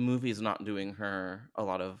 the movie's not doing her a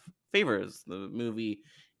lot of favors. The movie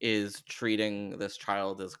is treating this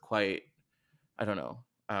child as quite, I don't know,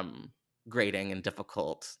 grating and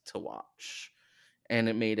difficult to watch. And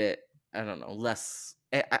it made it, I don't know, less.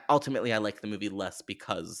 Ultimately, I like the movie less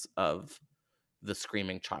because of the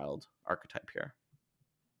screaming child archetype here.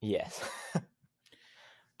 Yes.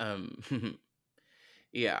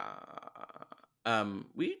 Yeah.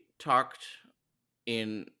 We talked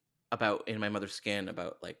in My Mother's Skin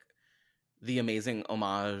about like the amazing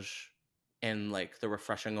homage and like the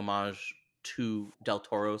refreshing homage to Del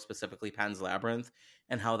Toro, specifically Pan's Labyrinth,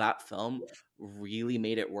 and how that film really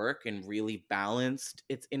made it work and really balanced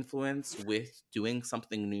its influence with doing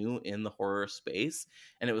something new in the horror space.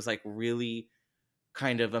 And it was like really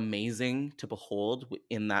kind of amazing to behold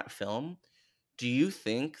in that film. Do you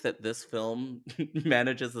think that this film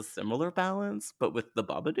manages a similar balance, but with the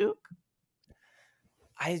Babadook?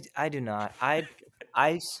 I do not.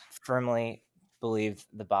 I firmly believe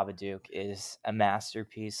the Babadook is a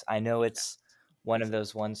masterpiece. I know it's one of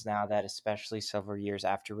those ones now that, especially several years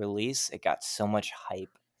after release, it got so much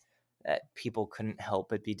hype that people couldn't help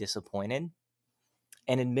but be disappointed.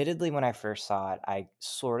 And admittedly, when I first saw it, I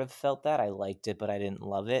sort of felt that. I liked it, but I didn't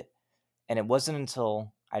love it. And it wasn't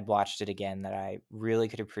until I'd watched it again that I really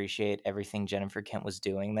could appreciate everything Jennifer Kent was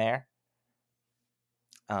doing there.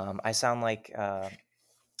 I sound like...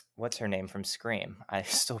 what's her name from Scream? I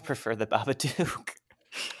still prefer the Babadook.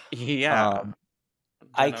 Yeah.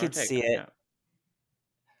 I could see it.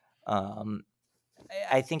 Yeah.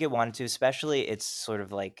 I think it wanted to, especially its sort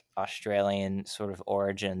of like Australian sort of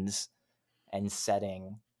origins and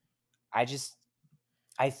setting. I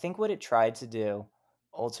think what it tried to do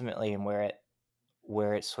ultimately, and where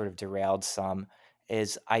it sort of derailed some,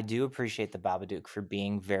 is I do appreciate the Babadook for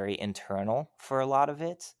being very internal for a lot of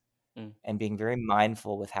it. And being very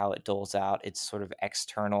mindful with how it doles out its sort of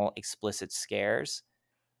external explicit scares.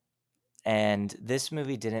 And this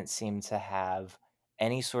movie didn't seem to have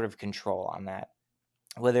any sort of control on that,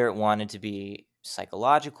 whether it wanted to be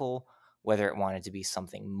psychological, whether it wanted to be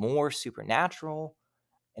something more supernatural.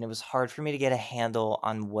 And it was hard for me to get a handle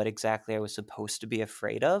on what exactly I was supposed to be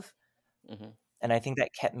afraid of. Mm-hmm. And I think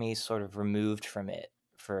that kept me sort of removed from it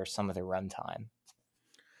for some of the runtime.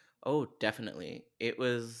 Oh, definitely. It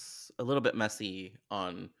was a little bit messy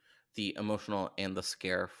on the emotional and the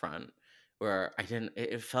scare front, where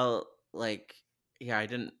it felt like, yeah, I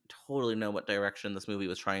didn't totally know what direction this movie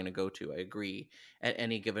was trying to go to. I agree, at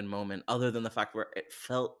any given moment, other than the fact where it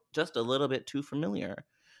felt just a little bit too familiar.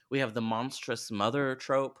 We have the monstrous mother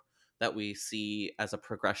trope that we see as a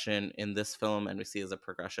progression in this film and we see as a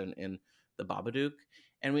progression in The Babadook.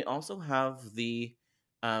 And we also have the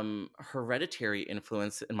Hereditary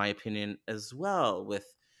influence, in my opinion, as well,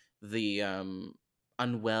 with the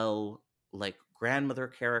unwell, like, grandmother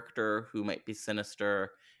character who might be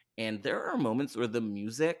sinister. And there are moments where the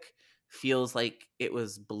music feels like it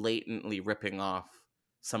was blatantly ripping off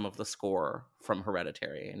some of the score from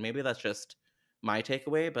Hereditary. And maybe that's just my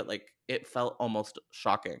takeaway, but like it felt almost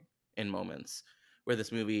shocking in moments where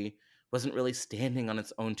this movie wasn't really standing on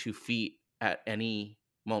its own 2 feet at any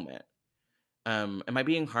moment. Am I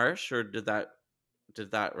being harsh, or did that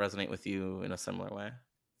resonate with you in a similar way?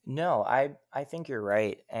 No, I think you're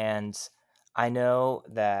right. And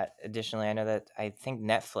additionally, I know that I think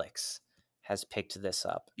Netflix has picked this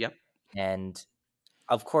up. Yep. And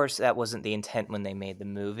of course, that wasn't the intent when they made the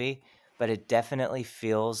movie, but it definitely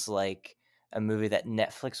feels like a movie that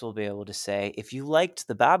Netflix will be able to say, if you liked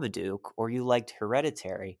The Babadook or you liked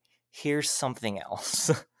Hereditary, here's something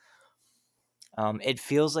else. It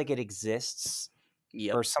feels like it exists,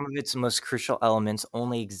 or some of its most crucial elements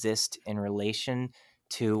only exist in relation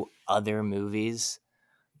to other movies.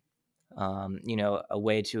 A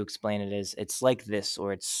way to explain it is it's like this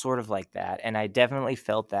or it's sort of like that. And I definitely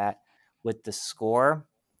felt that with the score.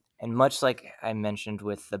 And much like I mentioned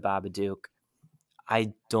with The Babadook,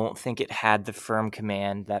 I don't think it had the firm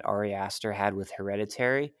command that Ari Aster had with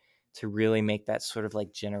Hereditary to really make that sort of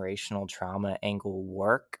like generational trauma angle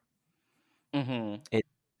work. Mm-hmm.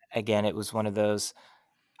 It was one of those,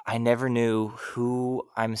 I never knew who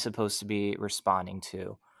I'm supposed to be responding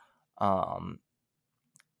to. And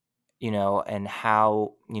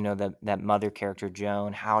how, that mother character,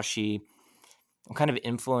 Joan, what kind of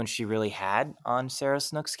influence she really had on Sarah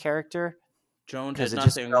Snook's character. Joan did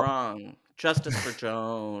nothing wrong. Justice for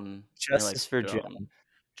Joan. Justice for Joan.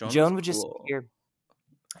 Joan would just hear.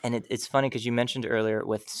 And it's funny because you mentioned earlier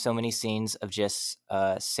with so many scenes of just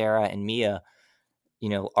Sarah and Mia,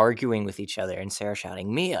 arguing with each other and Sarah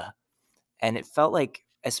shouting, Mia. And it felt like,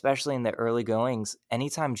 especially in the early goings,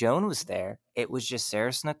 anytime Joan was there, it was just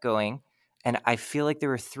Sarah Snook going. And I feel like there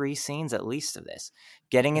were 3 scenes at least of this,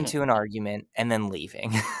 getting into an argument and then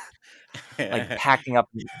leaving, like packing up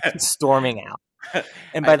and storming out.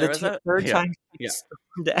 And by the third time she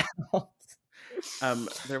stormed out.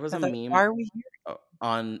 There was a meme why are we here?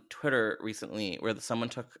 On Twitter recently where someone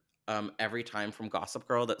took every time from Gossip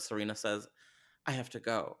Girl that Serena says, I have to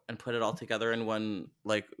go, and put it all together in one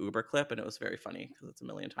like Uber clip, and it was very funny because it's a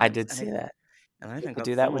million times. I did see that. And I think we'll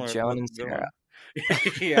do that with Joan and Sarah.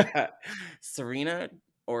 Yeah. Serena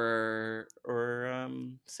or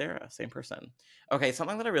Sarah, same person. Okay,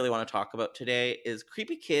 something that I really want to talk about today is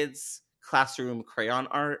creepy kids classroom crayon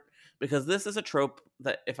art, because this is a trope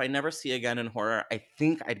that if I never see again in horror, I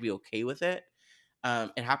think I'd be okay with it.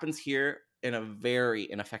 It happens here in a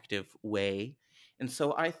very ineffective way. And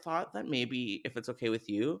so I thought that maybe, if it's okay with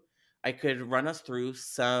you, I could run us through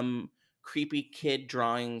some creepy kid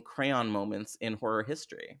drawing crayon moments in horror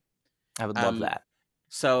history. I would love that.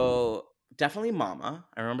 So definitely Mama.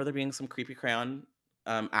 I remember there being some creepy crayon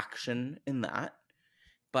action in that.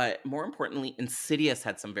 But more importantly, Insidious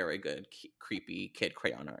had some very good creepy kid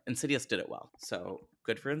crayon art. Insidious did it well. So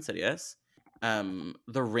good for Insidious.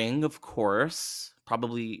 The Ring, of course,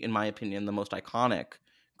 probably, in my opinion, the most iconic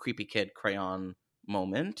creepy kid crayon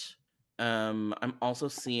moment. I'm also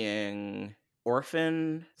seeing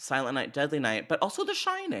Orphan, Silent Night, Deadly Night, but also The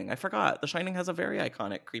Shining. I forgot. The Shining has a very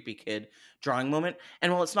iconic creepy kid drawing moment.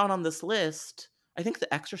 And while it's not on this list, I think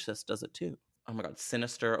The Exorcist does it too. Oh my God,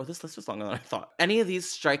 Sinister. Oh, this list is longer than I thought. Any of these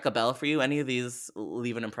strike a bell for you? Any of these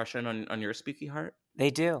leave an impression on your spooky heart?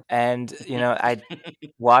 They do. And, I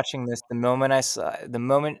watching this, the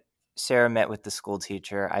moment Sarah met with the school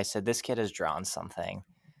teacher, I said, this kid has drawn something.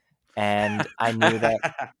 And I knew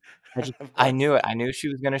that. I knew it. I knew she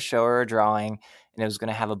was going to show her a drawing, and it was going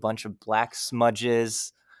to have a bunch of black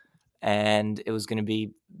smudges, and it was going to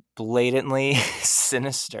be blatantly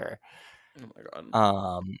sinister. Oh my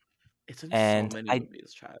God. It's in so many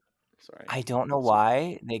movies, Chad. Sorry. I don't know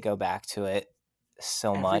why they go back to it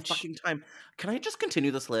so much. Every fucking time. Can I just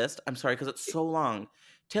continue this list? I'm sorry, because it's so long.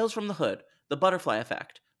 Tales from the Hood, The Butterfly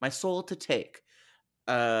Effect, My Soul to Take,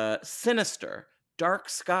 Sinister, Dark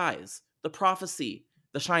Skies, The Prophecy,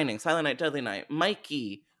 The Shining, Silent Night, Deadly Night,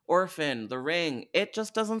 Mikey, Orphan, The Ring. It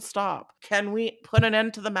just doesn't stop. Can we put an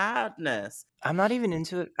end to the madness? I'm not even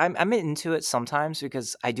into it. I'm into it sometimes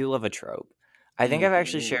because I do love a trope. I think I've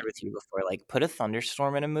actually shared with you before, like, put a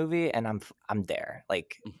thunderstorm in a movie and I'm there.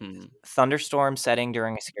 Like, thunderstorm setting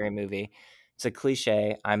during a scary movie. It's a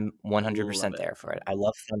cliche. I'm 100% there for it. I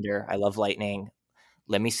love thunder. I love lightning.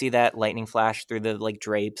 let me see that lightning flash through the like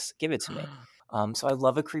drapes. Give it to me. So I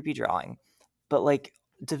love a creepy drawing, but like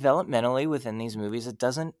developmentally within these movies, it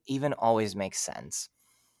doesn't even always make sense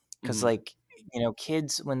because like, you know,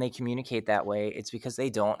 kids when they communicate that way, it's because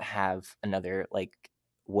they don't have another like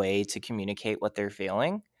way to communicate what they're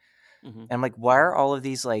feeling. And I'm like, why are all of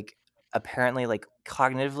these like apparently like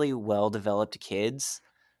cognitively well developed kids,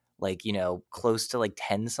 like, you know, close to like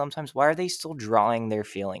 10 sometimes, why are they still drawing their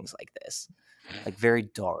feelings like this? Like very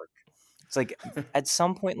dark. It's like at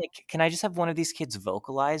some point, like, can I just have one of these kids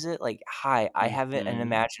vocalize it? Like, hi, I have an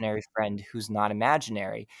imaginary friend who's not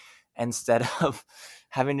imaginary, instead of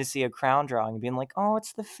having to see a crown drawing and being like, oh,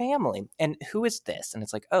 it's the family. And who is this? And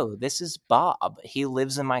it's like, oh, this is Bob. He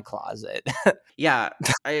lives in my closet. Yeah,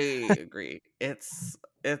 I agree. It's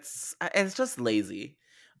just lazy.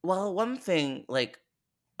 Well, one thing like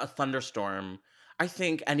a thunderstorm, I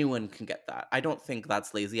think anyone can get that. I don't think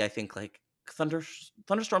that's lazy. I think like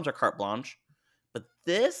thunderstorms are carte blanche. But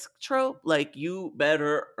this trope, like, you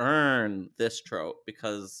better earn this trope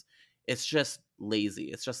because it's just lazy.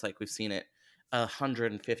 It's just like we've seen it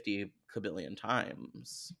 150 kabillion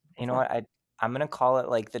times. You know what? I'm gonna call it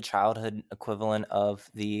like the childhood equivalent of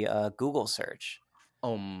the Google search.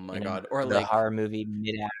 Oh my You know, god! Or the like horror movie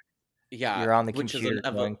mid-act. yeah, You're on the which is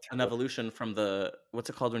computer going an through. evolution from the what's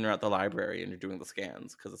it called when you're at the library and you're doing the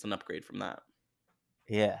scans because it's an upgrade from that.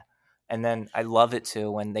 Yeah. And then I love it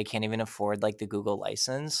too when they can't even afford like the Google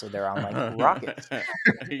license, so they're on like Rocket.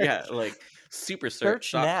 Yeah, like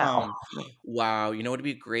supersearch.com. Wow, you know what would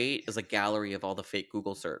be great is a gallery of all the fake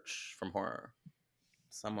Google search from horror.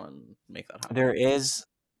 Someone make that happen. There is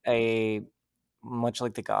a, much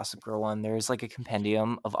like the Gossip Girl one, there's like a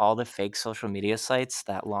compendium of all the fake social media sites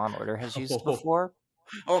that Law and Order has used before.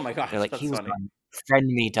 Oh my gosh, they're like, that's he was funny. on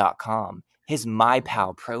friendme.com, his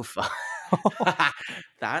MyPal profile.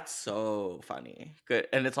 That's so funny. Good.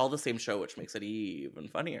 And it's all the same show, which makes it even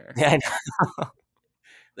funnier. Yeah, I know.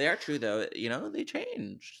 They are true, though. You know, they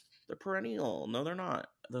change. They're perennial. No, they're not.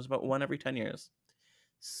 There's about one every 10 years.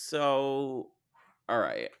 So, all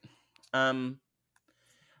right. I'd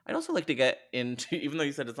also like to get into, even though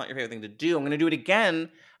you said it's not your favorite thing to do, I'm going to do it again.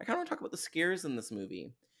 I kind of want to talk about the scares in this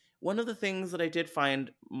movie. One of the things that I did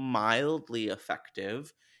find mildly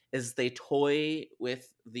effective is they toy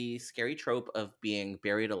with the scary trope of being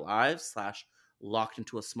buried alive / locked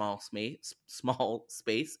into a small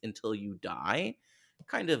space until you die.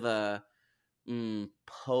 Kind of a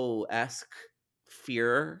Poe-esque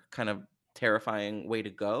fear, kind of terrifying way to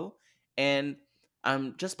go. And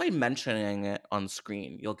just by mentioning it on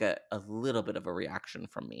screen, you'll get a little bit of a reaction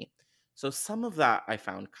from me. So some of that I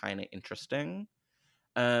found kind of interesting.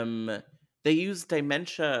 They use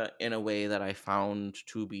dementia in a way that I found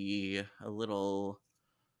to be a little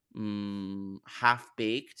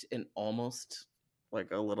half-baked and almost like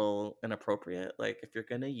a little inappropriate. Like, if you're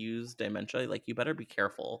gonna use dementia, like, you better be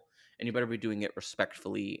careful and you better be doing it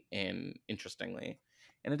respectfully and interestingly.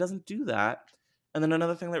 And it doesn't do that. And then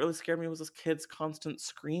another thing that really scared me was this kid's constant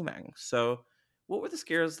screaming. So what were the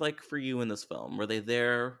scares like for you in this film? Were they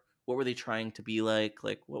there? What were they trying to be like?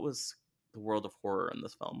 Like, what was the world of horror in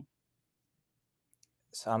this film?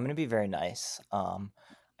 So I'm going to be very nice.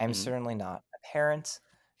 I'm certainly not a parent,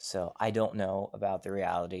 so I don't know about the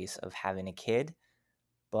realities of having a kid.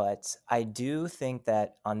 But I do think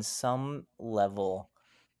that on some level,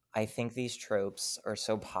 I think these tropes are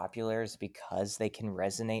so popular is because they can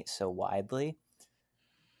resonate so widely.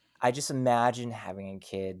 I just imagine having a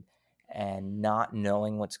kid and not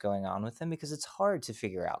knowing what's going on with them, because it's hard to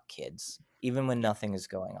figure out kids, even when nothing is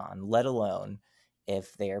going on, let alone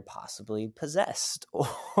if they are possibly possessed or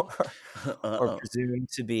presumed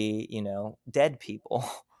to be, you know, dead people.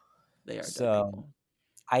 They are dead people.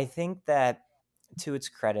 I think that, to its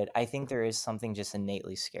credit, I think there is something just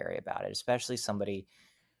innately scary about it, especially somebody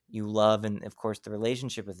you love. And of course, the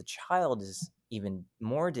relationship with the child is even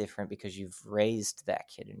more different because you've raised that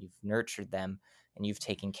kid and you've nurtured them and you've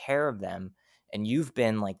taken care of them and you've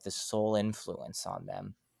been like the sole influence on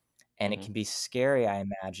them. And it can be scary, I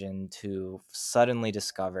imagine, to suddenly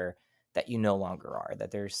discover that you no longer are, that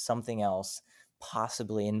there's something else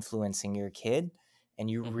possibly influencing your kid, and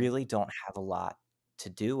you really don't have a lot to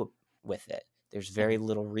do with it. There's very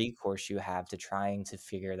little recourse you have to trying to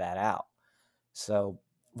figure that out. So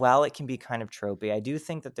while it can be kind of tropey, I do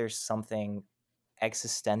think that there's something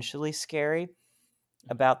existentially scary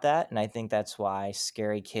about that. And I think that's why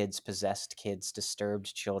scary kids, possessed kids,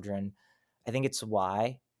 disturbed children, I think it's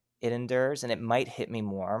why it endures. And it might hit me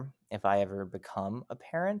more if I ever become a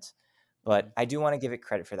parent. But I do want to give it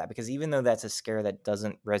credit for that, because even though that's a scare that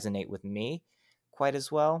doesn't resonate with me quite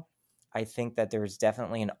as well, I think that there's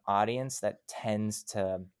definitely an audience that tends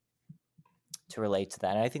to relate to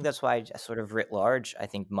that. And I think that's why, sort of writ large, I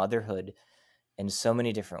think motherhood in so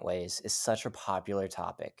many different ways is such a popular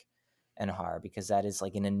topic in horror, because that is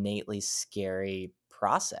like an innately scary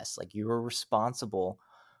process. Like, you are responsible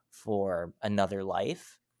for another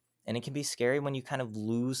life, and it can be scary when you kind of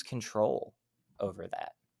lose control over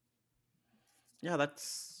that. Yeah,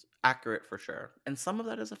 that's accurate for sure. And some of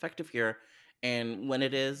that is effective here. And when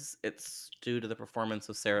it is, it's due to the performance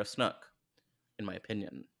of Sarah Snook, in my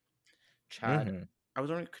opinion. Chad, Mm-hmm. I was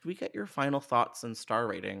wondering, could we get your final thoughts and star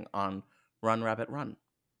rating on Run Rabbit Run?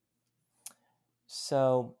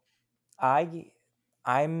 So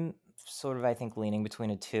I'm sort of, I think, leaning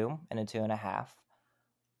between a 2 and a 2.5.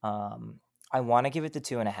 I want to give it the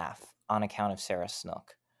 2.5 on account of Sarah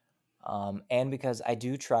Snook. And because I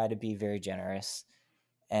do try to be very generous,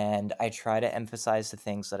 and I try to emphasize the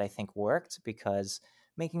things that I think worked, because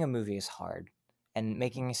making a movie is hard, and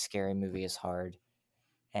making a scary movie is hard.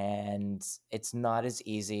 And it's not as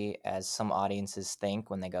easy as some audiences think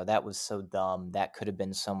when they go, that was so dumb, that could have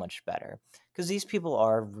been so much better. Because these people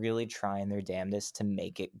are really trying their damnedest to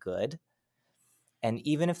make it good. And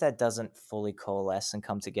even if that doesn't fully coalesce and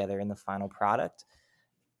come together in the final product,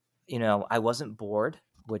 I wasn't bored,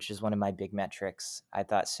 which is one of my big metrics. I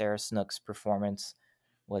thought Sarah Snook's performance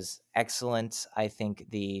was excellent. I think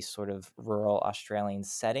the sort of rural Australian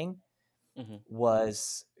setting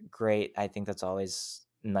was great. I think that's always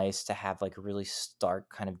nice to have, like, a really stark,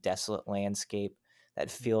 kind of desolate landscape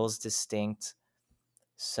that feels distinct.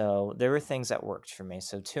 So there were things that worked for me.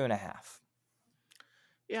 So 2.5.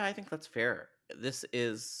 Yeah, I think that's fair. This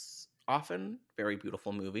is often a very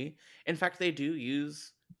beautiful movie. In fact, they do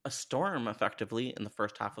use a storm effectively in the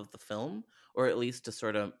first half of the film, or at least a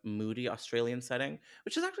sort of moody Australian setting,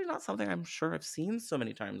 which is actually not something I'm sure I've seen so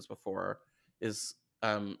many times before, is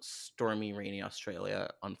stormy, rainy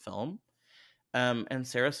Australia on film. And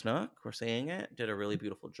Sarah Snook, we're saying it, did a really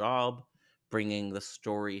beautiful job bringing the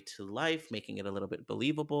story to life, making it a little bit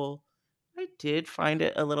believable. I did find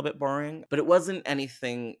it a little bit boring, but it wasn't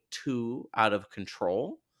anything too out of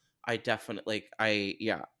control. I definitely,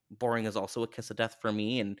 boring is also a kiss of death for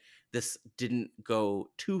me, and this didn't go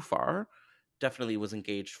too far. Definitely was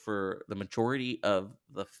engaged for the majority of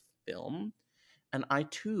the film. And I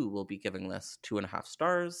too will be giving this 2.5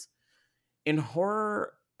 stars. In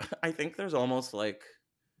horror, I think there's almost like,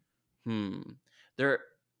 there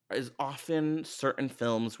is often certain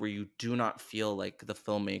films where you do not feel like the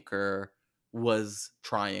filmmaker was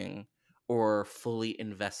trying or fully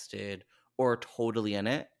invested or totally in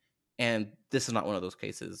it. And this is not one of those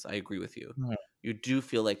cases. I agree with you. Mhm. You do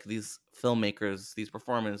feel like these filmmakers, these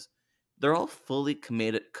performers, they're all fully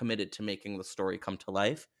committed to making the story come to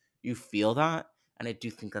life. You feel that. And I do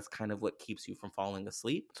think that's kind of what keeps you from falling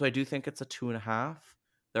asleep. So I do think it's a 2.5.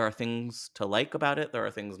 There are things to like about it. There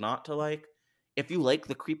are things not to like. If you like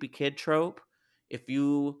the creepy kid trope, if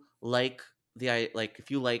you like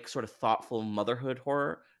if you like sort of thoughtful motherhood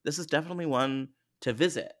horror, this is definitely one to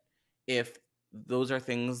visit. If those are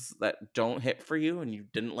things that don't hit for you and you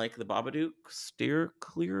didn't like the Babadook, steer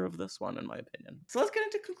clear of this one, in my opinion. So let's get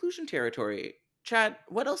into conclusion territory. Chad,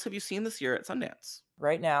 what else have you seen this year at Sundance?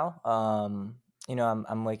 Right now,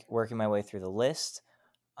 I'm like working my way through the list.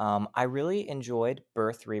 I really enjoyed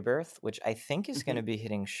Birth Rebirth, which I think is going to be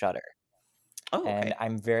hitting Shudder. Oh, okay. And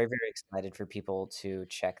I'm very, very excited for people to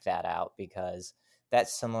check that out, because that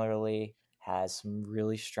similarly has some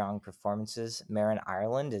really strong performances. Maren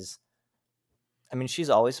Ireland she's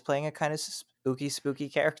always playing a kind of spooky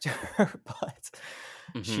character, but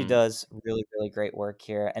she does really, really great work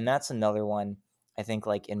here. And that's another one, I think,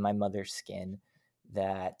 like In My Mother's Skin,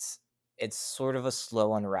 that it's sort of a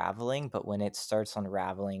slow unraveling, but when it starts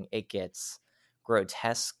unraveling, it gets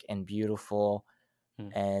grotesque and beautiful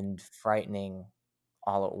and frightening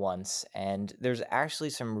all at once. And there's actually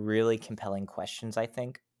some really compelling questions, I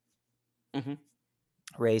think,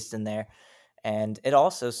 raised in there. And it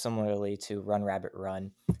also, similarly to Run Rabbit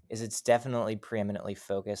Run, it's definitely preeminently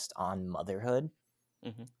focused on motherhood.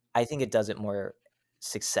 I think it does it more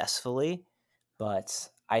successfully, but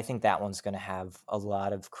I think that one's going to have a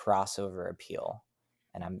lot of crossover appeal.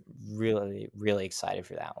 And I'm really, really excited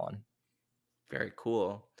for that one. Very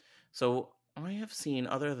cool. So I have seen,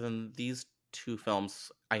 other than these two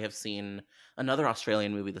films, I have seen another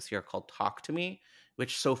Australian movie this year called Talk to Me,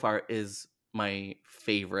 which so far is my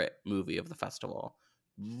favorite movie of the festival.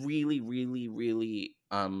 Really, really, really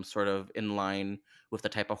sort of in line with the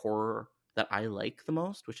type of horror that I like the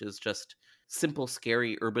most, which is just simple,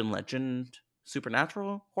 scary urban legend,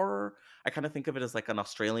 supernatural horror. I kind of think of it as like an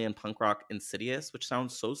Australian punk rock Insidious, which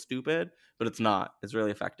sounds so stupid, but it's not. It's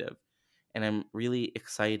really effective. and I'm really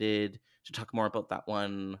excited to talk more about that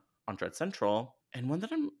one on Dread Central. And one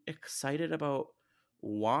that I'm excited about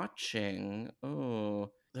watching,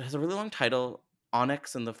 it has a really long title,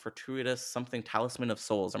 Onyx and the Fortuitous Something Talisman of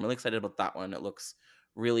Souls. I'm really excited about that one. It looks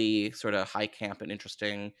really sort of high camp and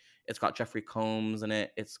interesting. It's got Jeffrey Combs in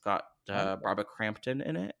it. It's got Barbara Crampton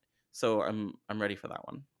in it. So I'm ready for that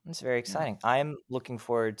one. It's very exciting. I'm looking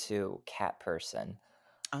forward to Cat Person.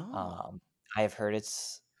 Oh. I have heard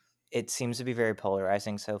it seems to be very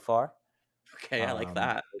polarizing so far. Okay, I like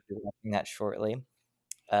that. We'll be watching that shortly.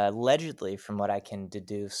 Allegedly, from what I can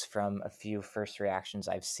deduce from a few first reactions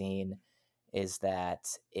I've seen, is that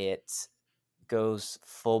it goes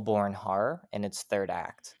full-born horror in its third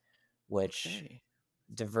act, which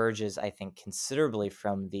diverges, I think, considerably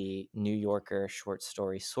from the New Yorker short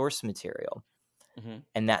story source material. Mm-hmm.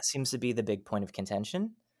 And that seems to be the big point of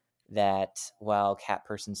contention, that while Cat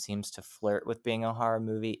Person seems to flirt with being a horror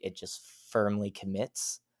movie, it just firmly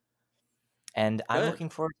commits. And I'm looking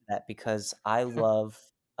forward to that because I love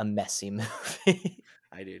a messy movie.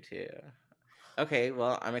 I do too. Okay,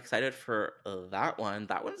 well, I'm excited for that one.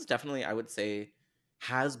 That one's definitely, I would say,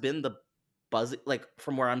 has been the buzz. Like,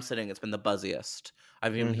 from where I'm sitting, it's been the buzziest.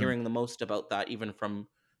 I've been hearing the most about that, even from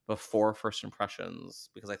before first impressions,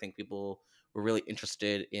 because I think people were really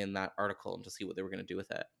interested in that article and to see what they were going to do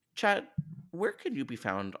with it. Chad, where could you be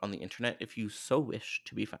found on the internet if you so wish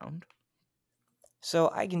to be found?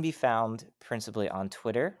 So I can be found principally on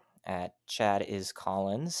Twitter at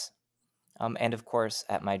ChadIsCollins. And of course,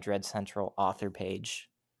 at my Dread Central author page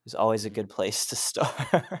is always a good place to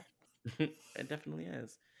start. It definitely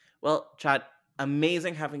is. Well, Chad,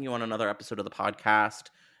 amazing having you on another episode of the podcast.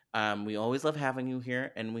 We always love having you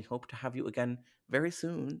here, and we hope to have you again very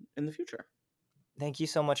soon in the future. Thank you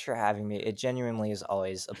so much for having me. It genuinely is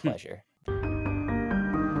always a pleasure.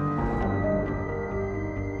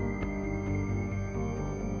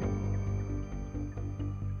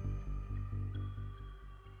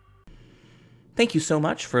 Thank you so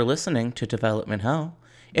much for listening to Development Hell.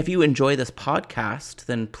 If you enjoy this podcast,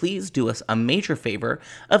 then please do us a major favor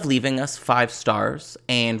of leaving us 5 stars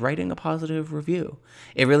and writing a positive review.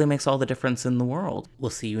 It really makes all the difference in the world. We'll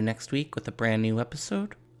see you next week with a brand new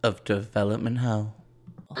episode of Development Hell.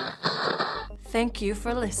 Thank you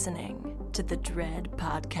for listening to the Dread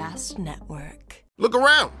Podcast Network. Look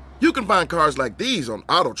around. You can find cars like these on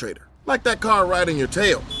AutoTrader, like that car riding your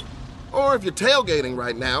tail. Or if you're tailgating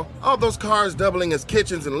right now, all those cars doubling as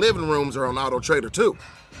kitchens and living rooms are on AutoTrader too.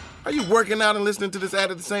 Are you working out and listening to this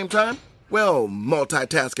ad at the same time? Well,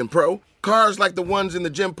 multitasking pro, cars like the ones in the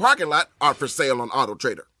gym parking lot are for sale on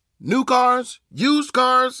AutoTrader. New cars, used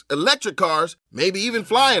cars, electric cars, maybe even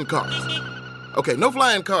flying cars. Okay, no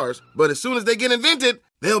flying cars, but as soon as they get invented,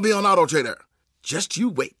 they'll be on AutoTrader. Just you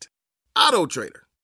wait. AutoTrader.